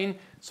point-to-plane,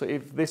 so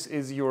if this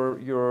is your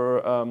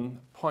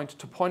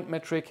point-to-point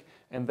metric,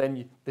 and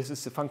then this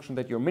is the function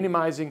that you're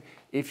minimizing,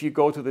 if you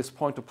go to this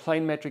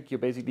point-to-plane metric, you're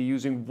basically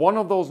using one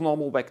of those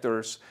normal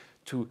vectors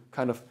to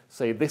kind of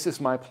say, this is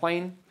my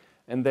plane,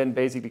 and then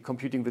basically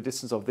computing the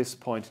distance of this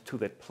point to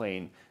that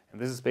plane.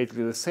 And this is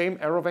basically the same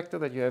error vector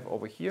that you have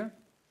over here,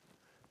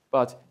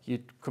 but you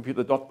compute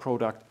the dot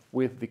product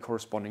with the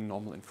corresponding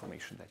normal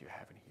information that you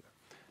have in here.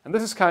 And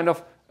this is kind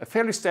of a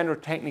fairly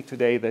standard technique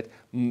today that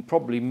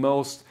probably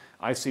most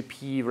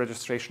ICP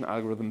registration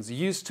algorithms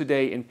use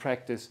today in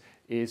practice,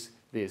 is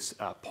this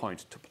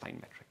point-to-plane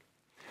metric.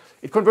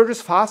 It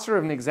converges faster.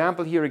 An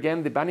example here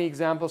again, the bunny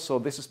example. So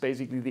this is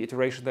basically the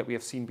iteration that we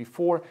have seen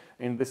before,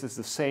 and this is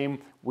the same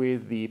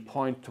with the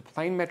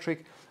point-to-plane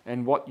metric.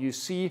 And what you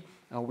see,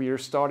 we are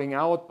starting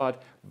out,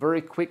 but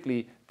very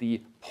quickly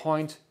the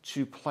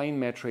point-to-plane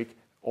metric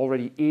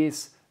already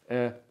is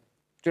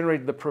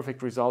generated the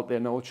perfect result. There are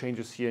no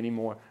changes here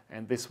anymore,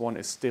 and this one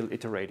is still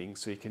iterating.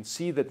 So you can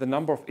see that the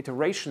number of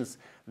iterations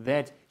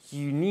that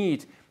you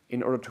need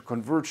in order to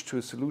converge to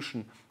a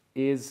solution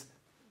is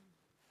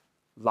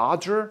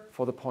larger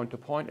for the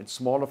point-to-point and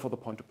smaller for the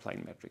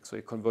point-to-plane metric. So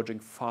you're converging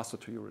faster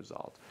to your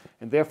result.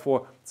 And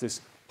therefore,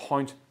 this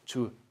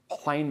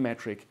point-to-plane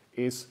metric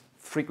is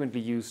frequently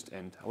used,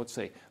 and I would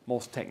say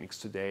most techniques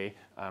today,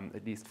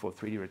 at least for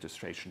 3D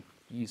registration,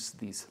 use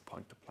these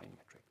point-to-plane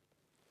metric.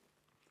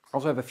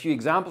 Also have a few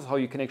examples how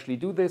you can actually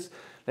do this.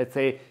 Let's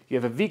say you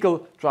have a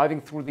vehicle driving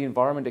through the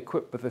environment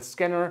equipped with a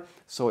scanner.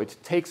 So it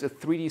takes a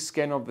 3D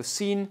scan of the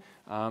scene.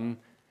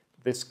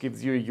 This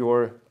gives you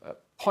your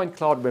point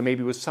cloud, where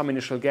maybe with some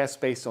initial guess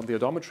based on the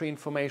odometry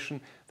information.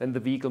 Then the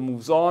vehicle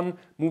moves on,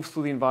 moves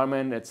through the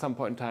environment, at some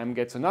point in time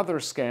gets another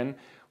scan.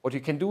 What you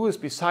can do is,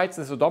 besides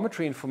this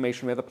odometry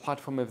information where the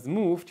platform has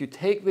moved, you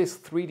take this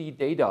 3D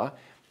data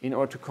in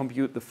order to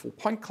compute the full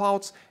point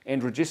clouds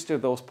and register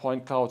those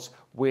point clouds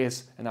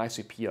with an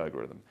ICP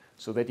algorithm,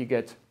 so that you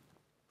get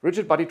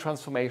rigid body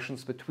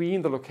transformations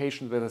between the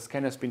locations where the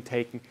scan has been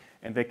taken,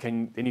 and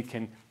then you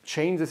can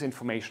change this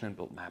information and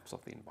build maps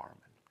of the environment.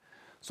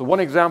 So one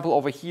example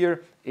over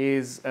here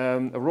is a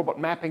robot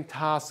mapping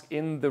task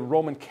in the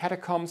Roman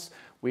catacombs,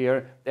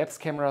 where depth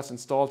cameras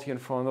installed here in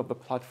front of the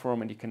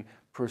platform, and you can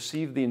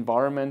perceive the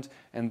environment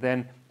and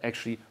then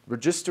actually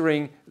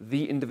registering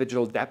the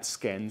individual depth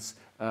scans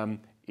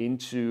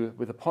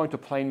with a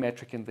point-to-plane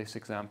metric in this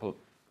example,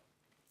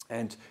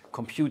 and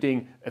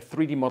computing a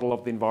 3D model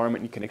of the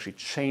environment. You can actually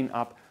chain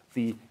up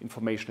the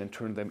information and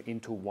turn them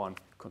into one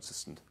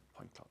consistent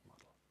point cloud model.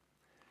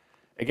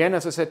 Again,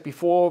 as I said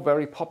before,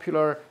 very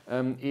popular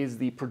is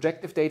the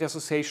projective data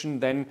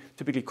association, then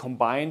typically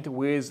combined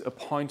with a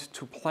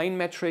point-to-plane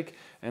metric.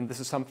 And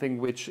this is something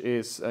which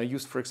is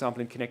used, for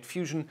example, in Kinect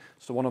Fusion.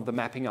 So one of the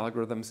mapping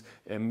algorithms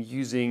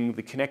using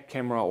the Kinect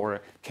camera, or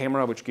a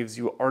camera which gives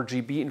you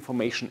RGB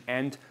information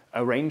and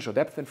a range or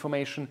depth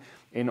information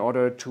in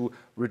order to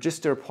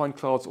register point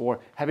clouds, or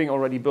having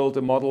already built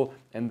a model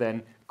and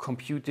then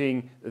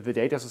computing the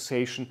data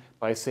association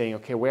by saying,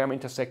 okay, where I'm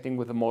intersecting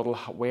with the model,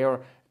 where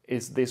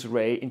is this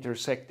ray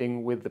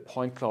intersecting with the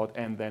point cloud,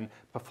 and then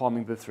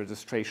performing this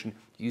registration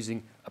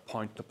using a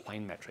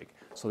point-to-plane metric.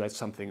 So that's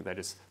something that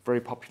is very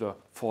popular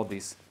for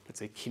these, let's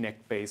say,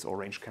 Kinect-based or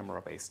range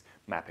camera-based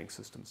mapping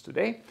systems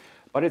today.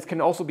 But it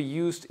can also be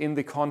used in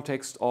the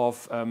context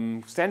of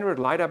standard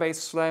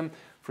LiDAR-based SLAM.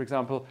 For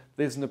example,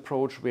 there's an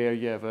approach where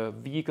you have a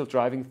vehicle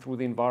driving through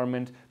the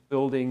environment,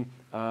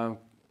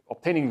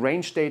 obtaining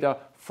range data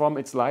from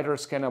its LiDAR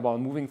scanner while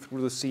moving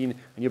through the scene,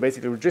 and you're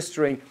basically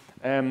registering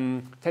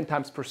 10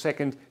 times per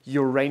second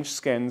your range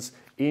scans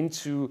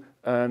into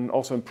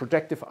also a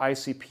projective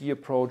ICP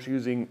approach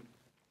using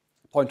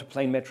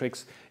point-to-plane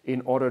metrics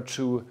in order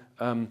to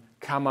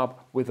come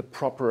up with a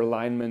proper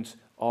alignment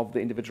of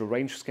the individual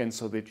range scans,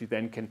 so that you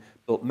then can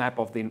build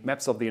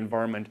maps of the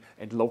environment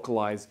and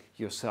localize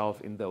yourself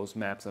in those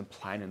maps and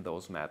plan in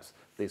those maps.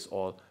 This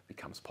all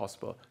becomes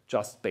possible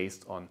just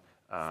based on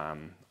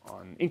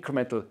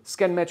incremental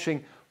scan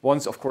matching.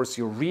 Once, of course,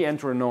 you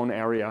re-enter a known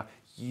area,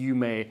 you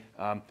may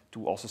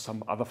do also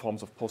some other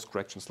forms of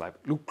post-corrections like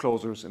loop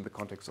closures in the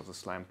context of the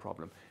SLAM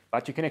problem.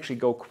 But you can actually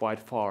go quite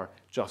far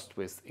just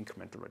with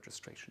incremental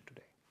registration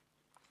today.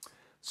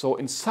 So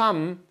in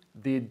sum,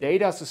 the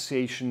data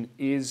association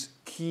is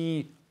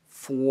key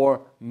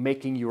for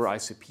making your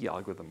ICP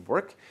algorithm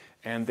work.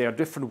 And there are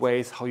different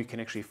ways how you can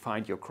actually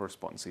find your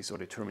correspondences or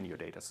determine your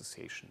data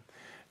association.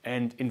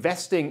 And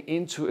investing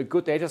into a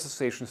good data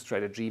association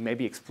strategy,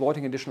 maybe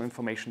exploiting additional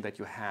information that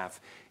you have,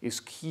 is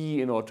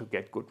key in order to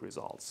get good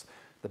results.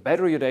 The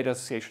better your data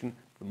association,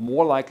 the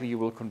more likely you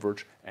will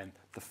converge, and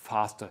the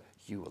faster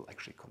you will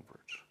actually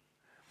converge.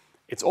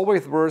 It's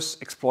always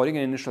worth exploiting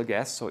an initial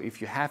guess. So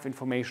if you have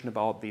information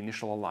about the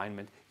initial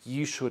alignment,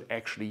 you should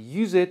actually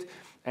use it.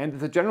 And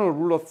the general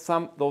rule of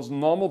thumb, those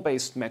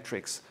normal-based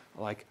metrics,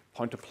 like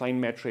point-to-plane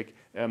metric,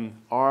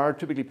 are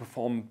typically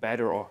performing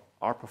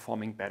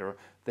better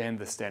than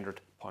the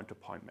standard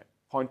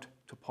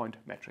point-to-point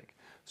metric.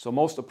 So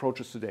most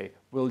approaches today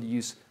will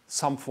use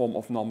some form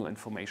of normal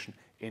information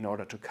in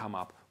order to come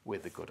up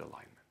with a good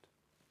alignment.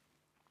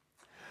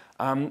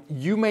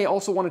 You may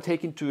also want to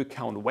take into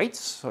account weights.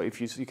 So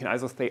if you can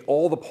either say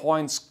all the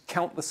points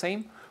count the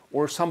same,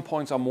 or some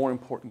points are more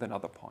important than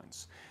other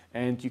points.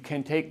 And you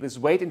can take this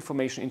weight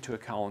information into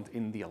account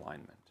in the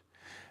alignment.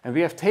 And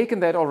we have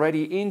taken that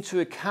already into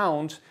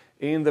account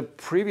in the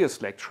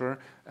previous lecture,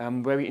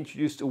 where we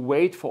introduced a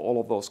weight for all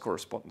of those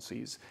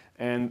correspondences,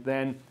 and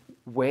then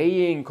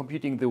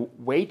computing the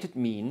weighted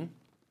mean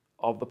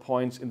of the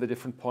points in the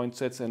different point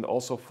sets, and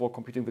also for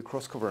computing the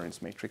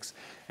cross-covariance matrix.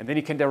 And then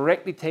you can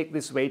directly take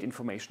this weight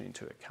information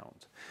into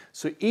account.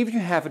 So if you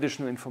have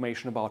additional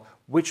information about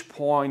which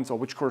points or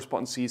which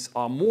correspondences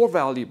are more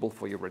valuable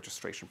for your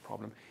registration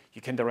problem,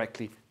 you can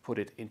directly put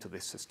it into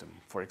this system.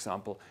 For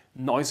example,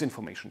 noise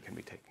information can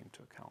be taken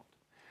into account.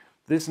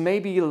 This may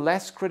be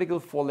less critical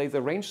for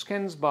laser range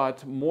scans,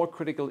 but more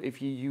critical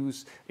if you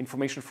use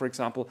information, for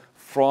example,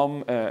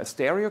 from a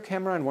stereo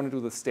camera and want to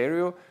do the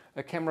stereo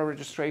camera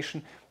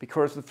registration,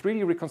 because the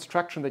 3D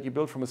reconstruction that you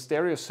build from a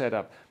stereo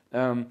setup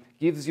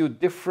gives you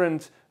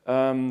different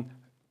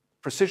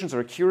precisions or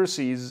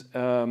accuracies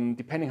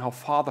depending how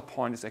far the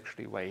point is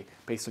actually away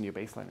based on your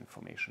baseline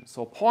information.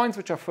 So points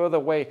which are further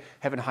away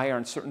have a higher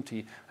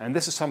uncertainty, and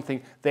this is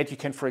something that you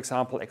can, for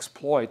example,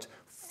 exploit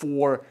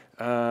for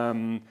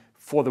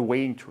the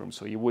weighting terms.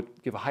 So you would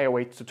give a higher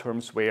weight to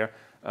terms where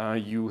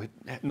you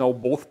know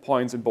both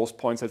points and both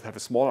points that have a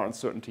smaller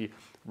uncertainty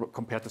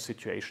compared to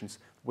situations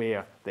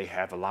where they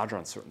have a larger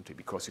uncertainty,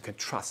 because you can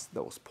trust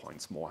those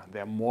points more.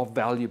 They're more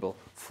valuable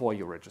for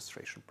your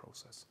registration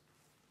process.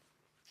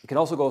 You can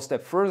also go a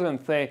step further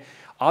and say,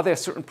 are there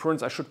certain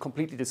points I should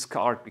completely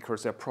discard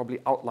because they're probably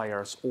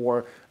outliers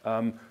or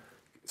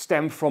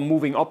stem from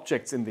moving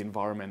objects in the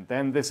environment?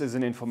 Then this is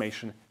an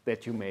information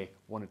that you may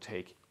want to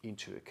take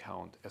into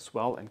account as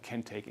well, and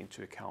can take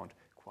into account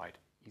quite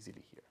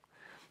easily here.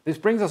 This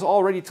brings us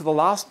already to the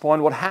last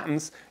point. What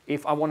happens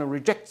if I want to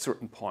reject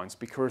certain points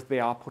because they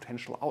are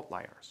potential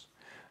outliers?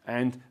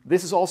 And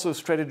this is also a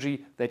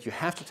strategy that you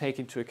have to take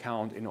into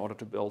account in order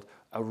to build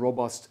a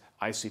robust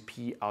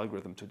ICP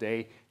algorithm.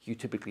 Today, you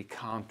typically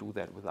can't do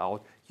that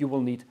without. You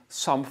will need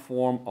some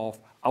form of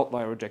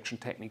outlier rejection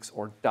techniques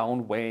or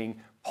downweighing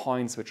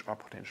points which are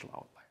potential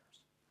outliers.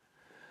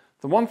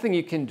 The one thing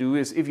you can do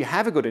is, if you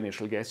have a good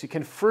initial guess, you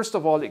can first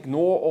of all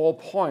ignore all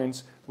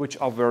points which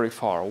are very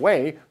far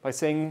away by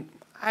saying,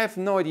 I have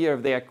no idea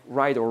if they are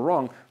right or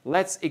wrong.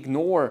 Let's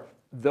ignore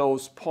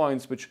those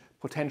points which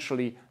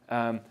potentially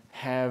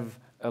have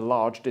a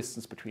large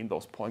distance between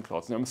those point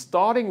clouds. Now I'm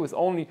starting with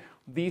only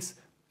these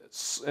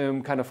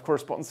kind of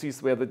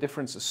correspondences where the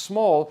difference is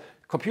small.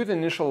 Compute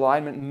initial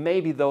alignment,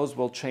 maybe those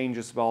will change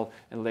as well,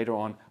 and later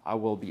on I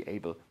will be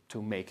able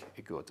to make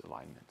a good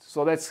alignment.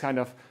 So that's kind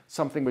of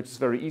something which is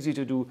very easy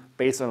to do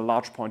based on a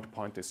large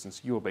point-to-point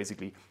distance. You are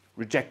basically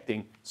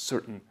rejecting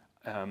certain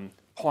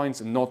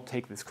points and not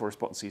take these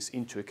correspondences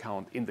into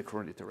account in the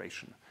current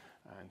iteration.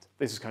 And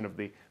this is kind of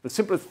the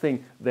simplest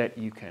thing that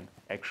you can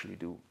actually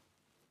do.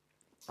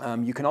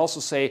 You can also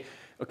say,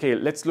 okay,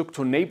 let's look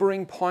to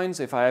neighboring points.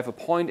 If I have a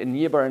point and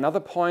nearby another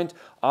point,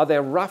 are they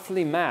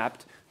roughly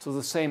mapped to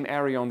the same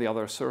area on the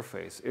other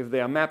surface? If they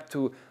are mapped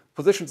to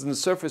positions in the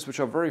surface which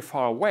are very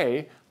far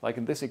away, like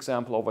in this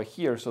example over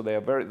here, so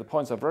the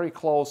points are very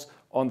close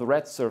on the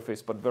red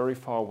surface but very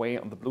far away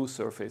on the blue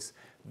surface,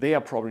 they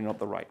are probably not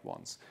the right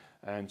ones.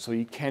 And so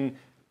you can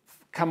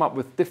come up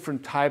with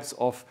different types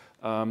of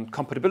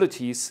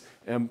compatibilities,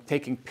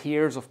 taking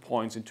pairs of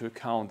points into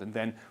account, and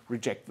then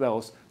reject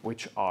those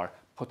which are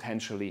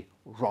potentially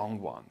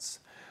wrong ones.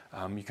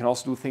 You can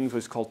also do things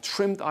which is called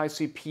trimmed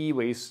ICP,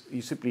 where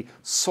you simply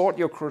sort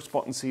your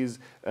correspondences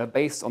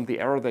based on the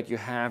error that you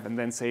have, and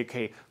then say,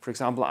 okay, for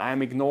example, I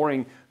am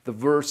ignoring the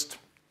worst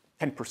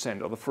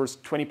 10% or the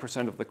first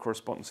 20% of the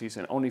correspondences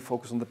and only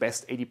focus on the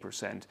best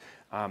 80%,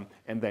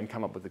 and then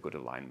come up with a good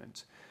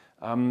alignment.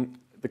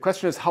 The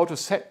question is how to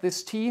set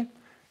this T.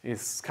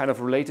 It's kind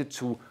of related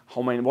to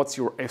what's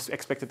your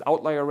expected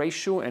outlier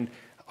ratio and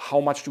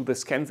how much do the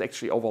scans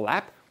actually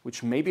overlap,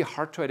 which may be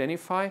hard to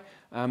identify.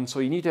 So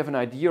you need to have an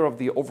idea of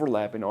the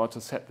overlap in order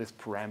to set this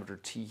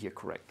parameter T here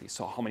correctly.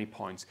 So how many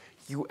points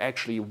you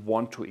actually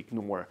want to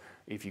ignore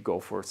if you go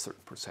for a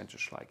certain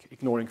percentage, like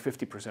ignoring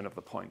 50% of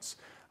the points.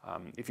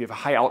 If you have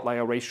a high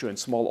outlier ratio and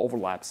small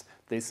overlaps,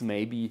 this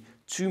may be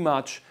too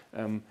much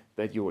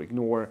that you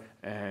ignore,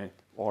 and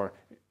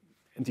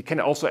you can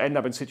also end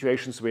up in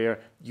situations where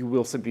you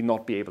will simply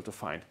not be able to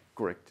find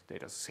correct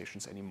data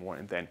associations anymore,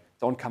 and then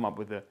don't come up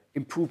with an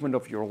improvement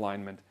of your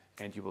alignment,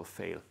 and you will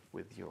fail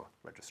with your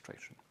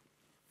registration.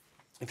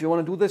 If you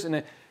want to do this in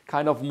a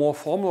kind of more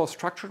formal or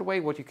structured way,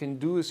 what you can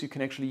do is you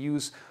can actually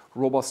use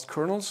robust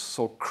kernels,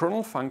 so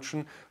kernel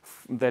functions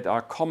that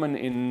are common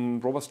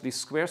in robust least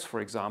squares, for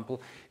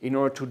example, in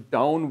order to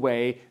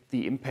downweigh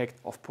the impact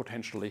of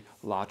potentially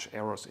large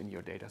errors in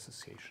your data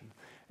association.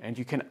 And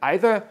you can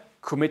either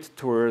commit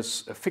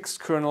towards a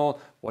fixed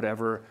kernel,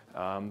 whatever.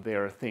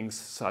 There are things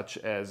such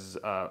as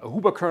a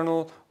Huber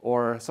kernel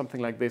or something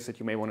like this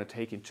that you may want to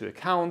take into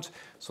account.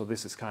 So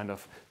this is kind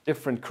of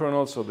different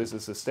kernels. So this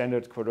is a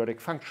standard quadratic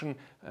function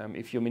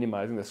if you're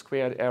minimizing the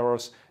squared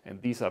errors.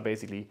 And these are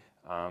basically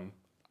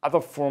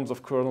other forms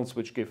of kernels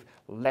which give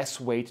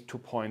less weight to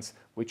points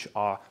which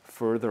are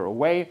further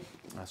away.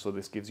 So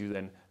this gives you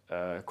then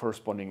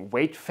corresponding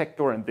weight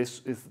factor, and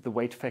this is the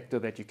weight factor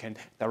that you can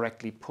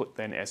directly put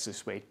then as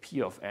this weight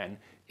P of n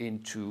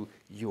into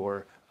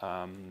your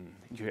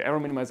error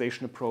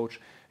minimization approach.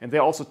 And there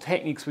are also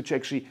techniques which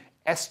actually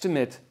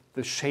estimate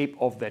the shape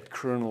of that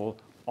kernel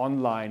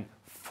online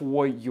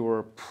for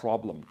your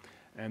problem.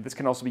 And this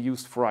can also be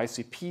used for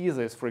ICP.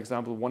 There's, for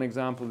example, one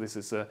example. This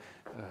is a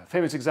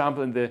famous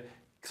example in the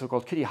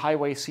so-called kiddie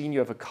highway scene. You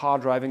have a car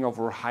driving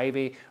over a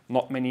highway,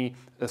 not many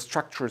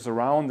structures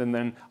around, and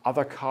then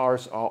other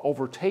cars are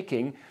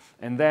overtaking.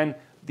 And then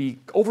the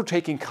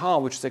overtaking car,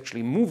 which is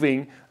actually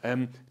moving,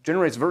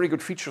 generates very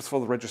good features for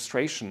the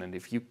registration. And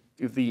if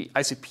the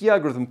ICP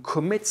algorithm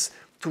commits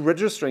to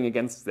registering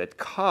against that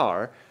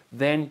car,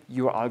 then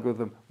your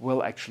algorithm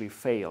will actually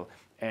fail.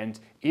 And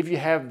if you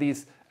have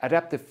these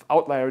adaptive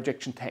outlier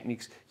rejection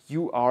techniques,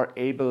 you are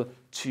able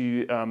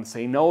to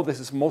say, no, this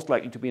is most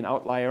likely to be an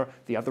outlier,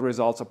 the other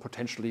results are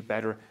potentially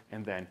better,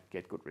 and then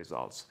get good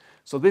results.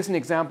 So this is an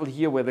example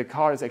here where the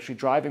car is actually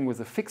driving with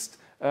a fixed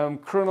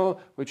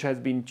kernel, which has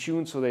been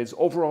tuned so that it's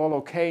overall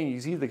okay, and you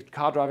see the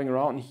car driving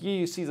around, and here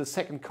you see the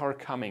second car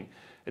coming.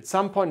 At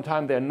some point in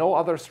time, there are no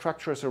other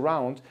structures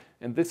around,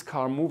 and this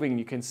car moving,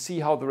 you can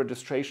see how the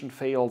registration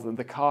fails, and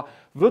the car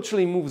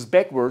virtually moves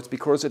backwards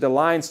because it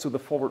aligns to the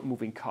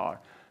forward-moving car,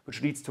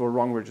 which leads to a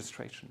wrong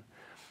registration.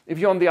 If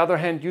you're, on the other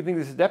hand, using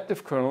these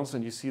adaptive kernels,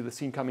 and you see the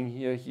scene coming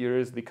here, here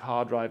is the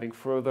car driving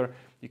further,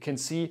 you can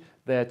see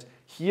that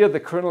here the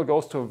kernel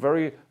goes to a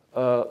very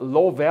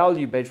low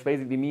value, which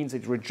basically means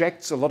it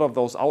rejects a lot of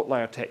those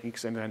outlier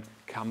techniques and then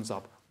comes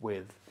up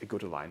with a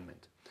good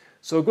alignment.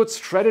 So a good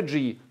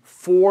strategy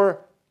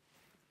for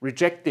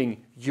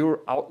rejecting your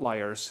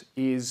outliers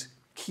is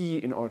key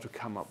in order to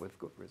come up with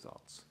good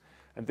results.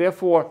 And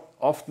therefore,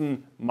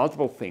 often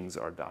multiple things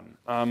are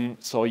done.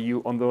 So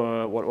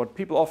what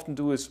people often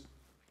do is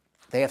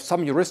they have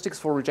some heuristics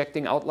for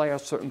rejecting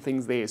outliers, certain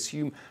things they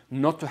assume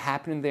not to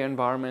happen in their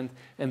environment,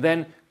 and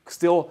then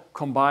still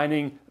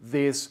combining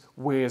this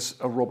with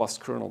a robust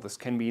kernel. This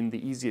can be in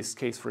the easiest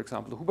case, for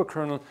example, the Huber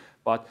kernel,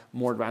 but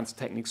more advanced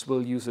techniques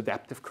will use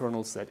adaptive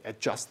kernels that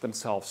adjust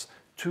themselves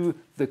to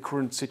the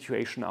current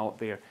situation out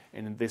there,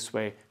 and in this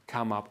way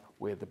come up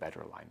with a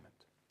better alignment.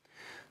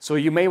 So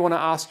you may want to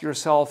ask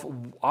yourself,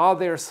 are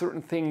there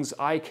certain things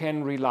I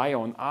can rely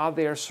on? Are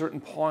there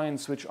certain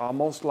points which are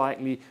most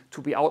likely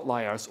to be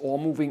outliers or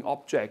moving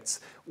objects?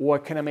 Or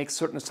can I make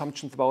certain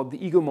assumptions about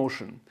the ego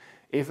motion?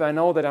 If I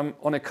know that I'm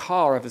on a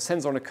car, I have a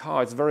sensor on a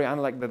car, it's very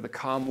unlikely that the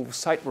car moves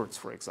sidewards,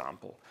 for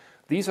example.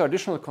 These are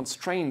additional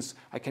constraints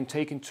I can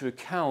take into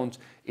account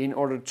in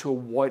order to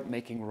avoid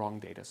making wrong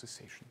data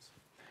associations.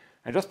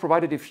 I just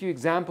provided a few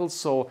examples.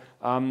 So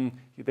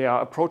there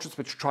are approaches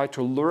which try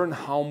to learn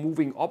how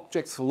moving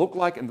objects look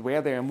like and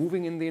where they are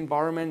moving in the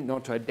environment in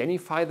order to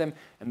identify them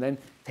and then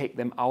take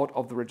them out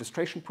of the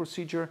registration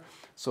procedure.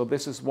 So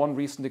this is one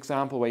recent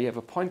example where you have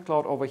a point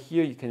cloud over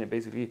here. You can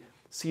basically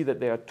see that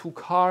there are two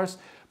cars,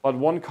 but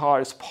one car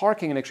is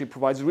parking and actually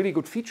provides really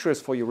good features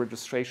for your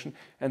registration,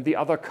 and the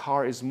other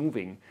car is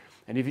moving.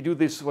 And if you do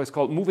this, what's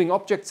called moving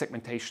object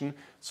segmentation,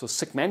 so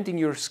segmenting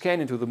your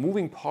scan into the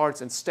moving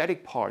parts and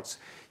static parts,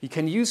 you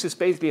can use this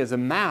basically as a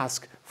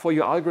mask for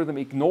your algorithm,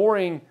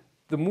 ignoring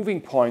the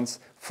moving points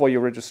for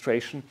your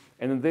registration,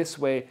 and in this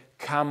way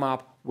come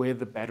up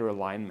with a better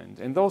alignment.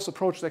 And those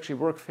approaches actually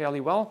work fairly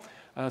well.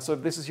 So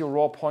if this is your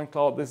raw point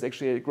cloud, this is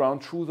actually a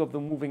ground truth of the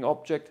moving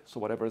object. So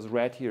whatever is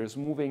red here is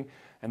moving.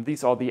 And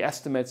these are the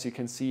estimates. You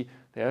can see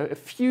there are a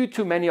few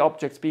too many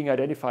objects being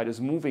identified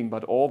as moving,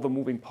 but all the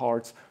moving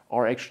parts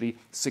are actually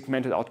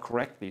segmented out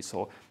correctly.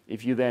 So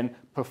if you then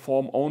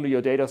perform only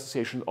your data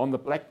association on the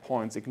black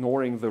points,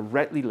 ignoring the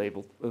redly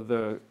labeled,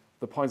 the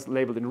points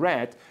labeled in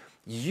red,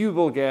 you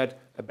will get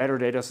a better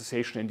data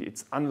association, and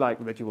it's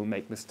unlikely that you will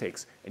make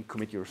mistakes and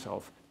commit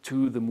yourself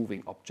to the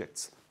moving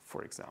objects,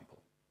 for example.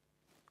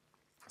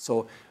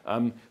 So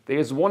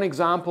there's one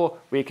example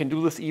where you can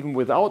do this even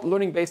without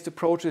learning-based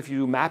approaches if you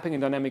do mapping in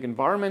dynamic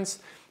environments.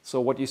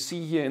 So what you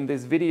see here in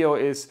this video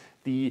is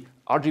the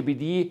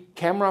RGBD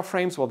camera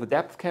frames, or the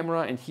depth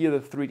camera, and here the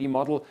 3D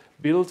model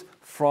built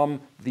from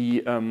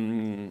the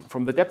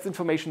depth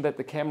information that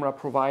the camera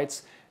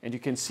provides. And you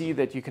can see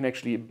that you can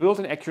actually build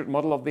an accurate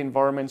model of the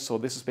environment. So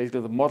this is basically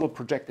the model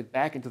projected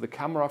back into the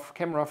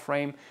camera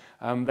frame.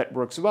 That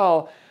works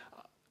well.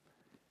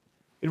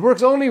 It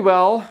works only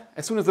well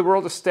as soon as the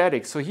world is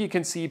static. So here you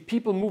can see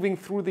people moving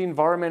through the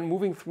environment,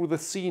 moving through the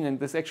scene, and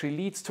this actually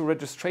leads to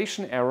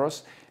registration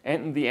errors,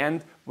 and in the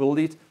end will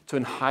lead to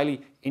a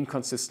highly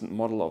inconsistent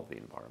model of the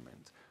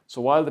environment.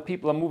 So while the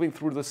people are moving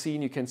through the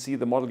scene, you can see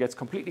the model gets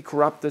completely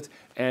corrupted,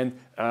 and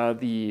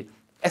the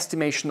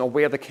estimation of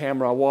where the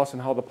camera was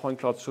and how the point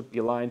clouds should be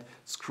aligned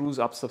screws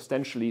up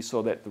substantially,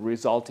 so that the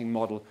resulting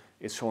model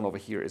is shown over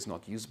here is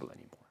not usable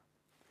anymore.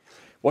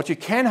 What you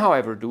can,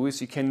 however, do is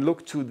you can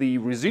look to the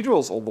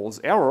residuals of those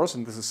errors,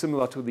 and this is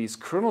similar to these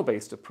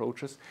kernel-based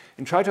approaches,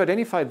 and try to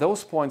identify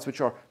those points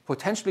which are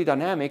potentially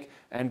dynamic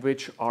and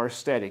which are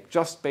static,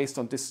 just based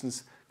on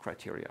distance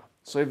criteria.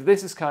 So if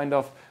this is kind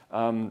of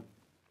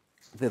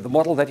the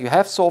model that you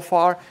have so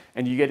far,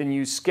 and you get a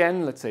new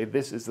scan, let's say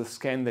this is the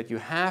scan that you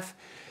have,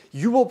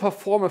 you will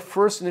perform a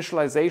first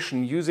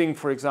initialization using,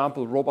 for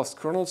example, robust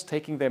kernels,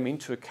 taking them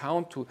into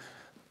account to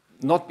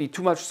not be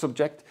too much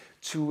subject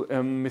to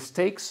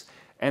mistakes.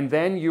 And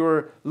then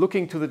you're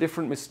looking to the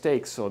different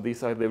mistakes. So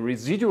these are the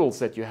residuals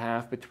that you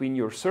have between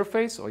your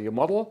surface or your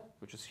model,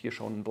 which is here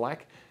shown in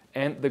black,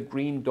 and the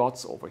green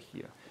dots over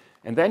here.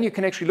 And then you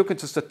can actually look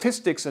into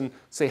statistics and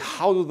say,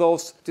 how do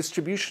those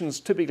distributions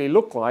typically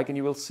look like? And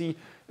you will see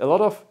a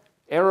lot of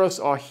errors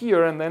are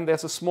here, and then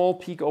there's a small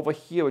peak over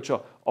here, which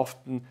are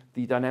often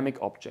the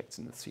dynamic objects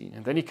in the scene.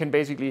 And then you can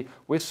basically,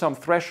 with some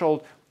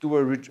threshold, do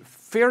a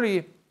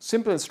fairly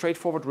simple and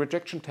straightforward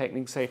rejection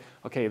technique, say,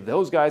 okay,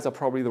 those guys are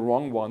probably the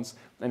wrong ones,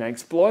 and I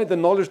exploit the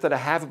knowledge that I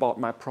have about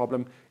my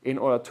problem in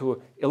order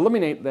to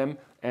eliminate them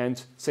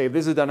and say,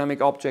 this is a dynamic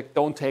object,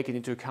 don't take it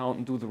into account,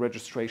 and do the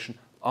registration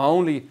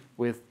only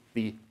with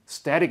the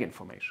static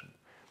information.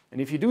 And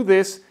if you do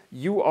this,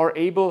 you are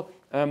able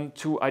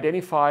to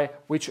identify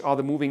which are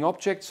the moving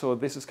objects. So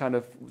this is kind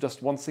of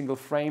just one single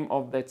frame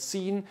of that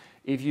scene.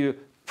 If you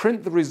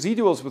print the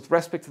residuals with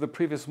respect to the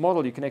previous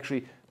model, you can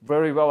actually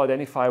very well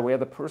identify where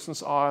the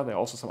persons are. There are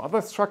also some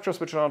other structures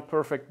which are not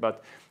perfect,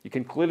 but you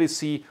can clearly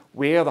see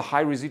where the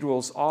high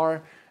residuals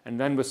are. And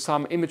then with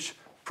some image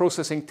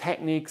processing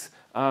techniques,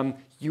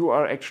 you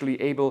are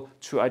actually able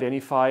to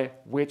identify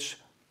which,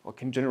 or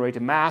can generate a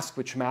mask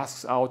which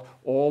masks out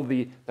all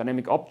the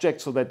dynamic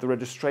objects so that the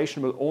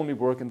registration will only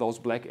work in those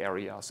black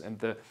areas, and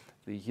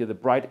the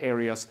bright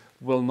areas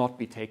will not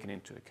be taken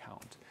into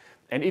account.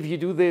 And if you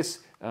do this,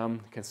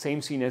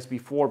 same scene as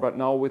before, but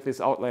now with this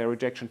outlier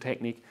rejection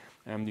technique,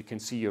 you can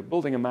see you're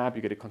building a map,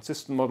 you get a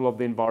consistent model of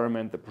the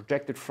environment, the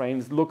projected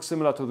frames look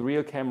similar to the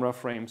real camera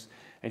frames,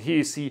 and here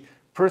you see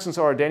persons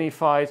are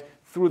identified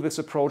through this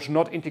approach,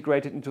 not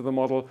integrated into the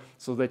model,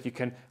 so that you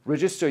can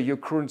register your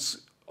current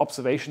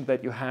observation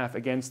that you have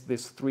against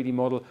this 3D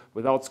model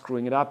without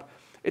screwing it up.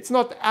 It's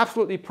not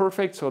absolutely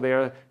perfect, so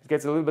it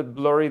gets a little bit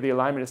blurry, the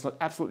alignment is not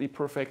absolutely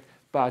perfect,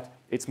 but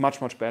it's much,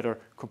 much better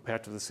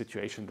compared to the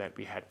situation that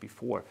we had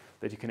before,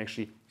 that you can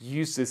actually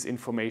use this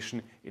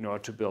information in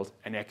order to build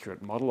an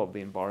accurate model of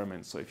the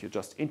environment. So if you're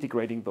just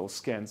integrating those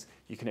scans,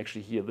 you can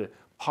actually hear the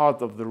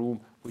part of the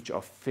room which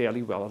are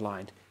fairly well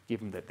aligned,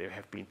 given that there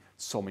have been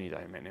so many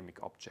dynamic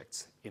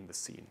objects in the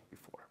scene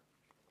before.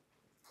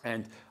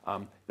 And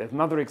there's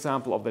another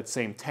example of that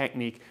same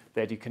technique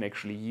that you can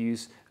actually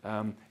use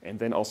and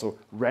then also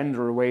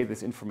render away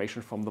this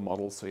information from the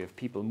model. So you have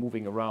people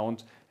moving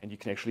around, and you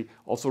can actually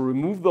also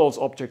remove those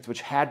objects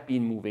which had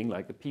been moving,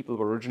 like the people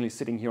were originally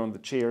sitting here on the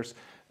chairs,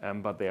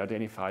 but they are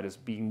identified as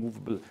being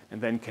movable,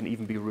 and then can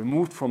even be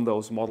removed from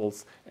those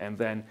models, and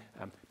then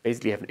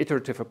basically have an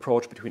iterative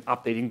approach between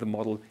updating the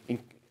model,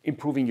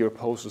 improving your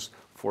poses,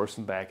 forth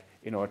and back,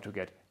 in order to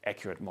get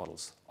accurate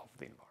models of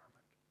the environment.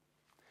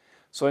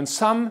 So in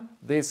sum,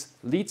 this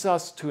leads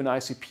us to an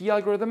ICP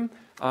algorithm,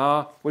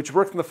 which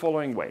works in the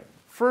following way.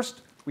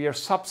 First, we are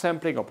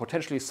subsampling or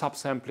potentially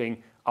subsampling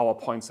our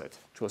point set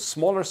to a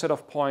smaller set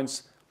of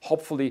points,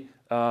 hopefully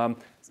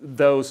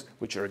those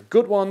which are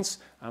good ones.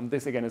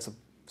 This again is a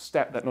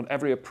step that not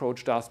every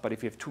approach does, but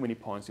if you have too many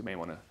points, you may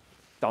want to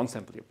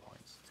downsample your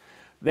points.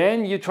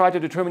 Then you try to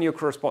determine your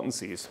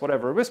correspondences,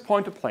 whatever, with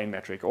point-to-plane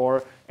metric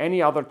or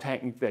any other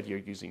technique that you're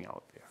using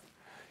out there.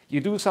 You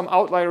do some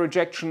outlier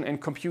rejection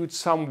and compute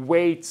some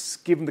weights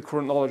given the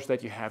current knowledge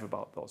that you have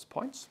about those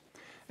points.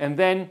 And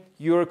then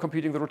you're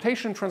computing the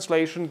rotation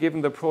translation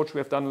given the approach we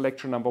have done in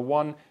lecture number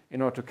 1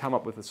 in order to come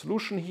up with a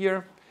solution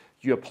here.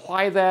 You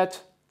apply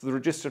that to the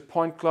registered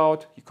point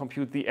cloud, you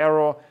compute the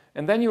error,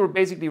 and then you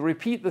basically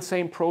repeat the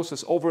same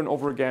process over and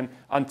over again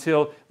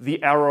until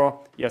the error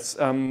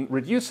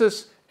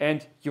reduces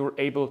and you're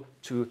able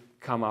to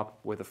come up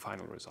with a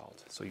final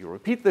result. So you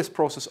repeat this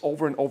process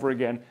over and over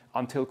again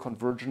until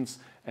convergence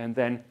and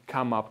then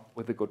come up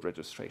with a good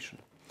registration.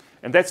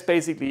 And that's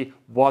basically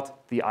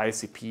what the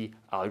ICP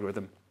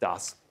algorithm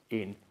does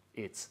in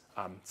its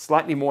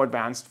slightly more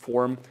advanced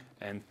form,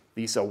 and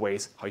these are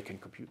ways how you can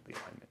compute the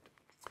alignment.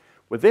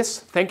 With this,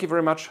 thank you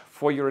very much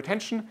for your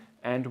attention,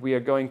 and we are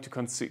going to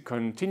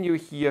continue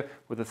here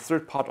with the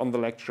third part on the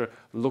lecture,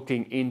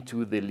 looking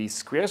into the least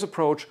squares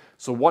approach.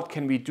 So what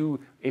can we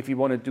do if we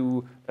want to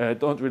do,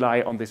 don't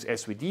rely on this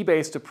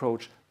SVD-based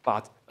approach,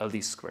 but a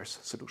least squares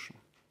solution.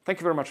 Thank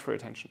you very much for your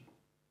attention.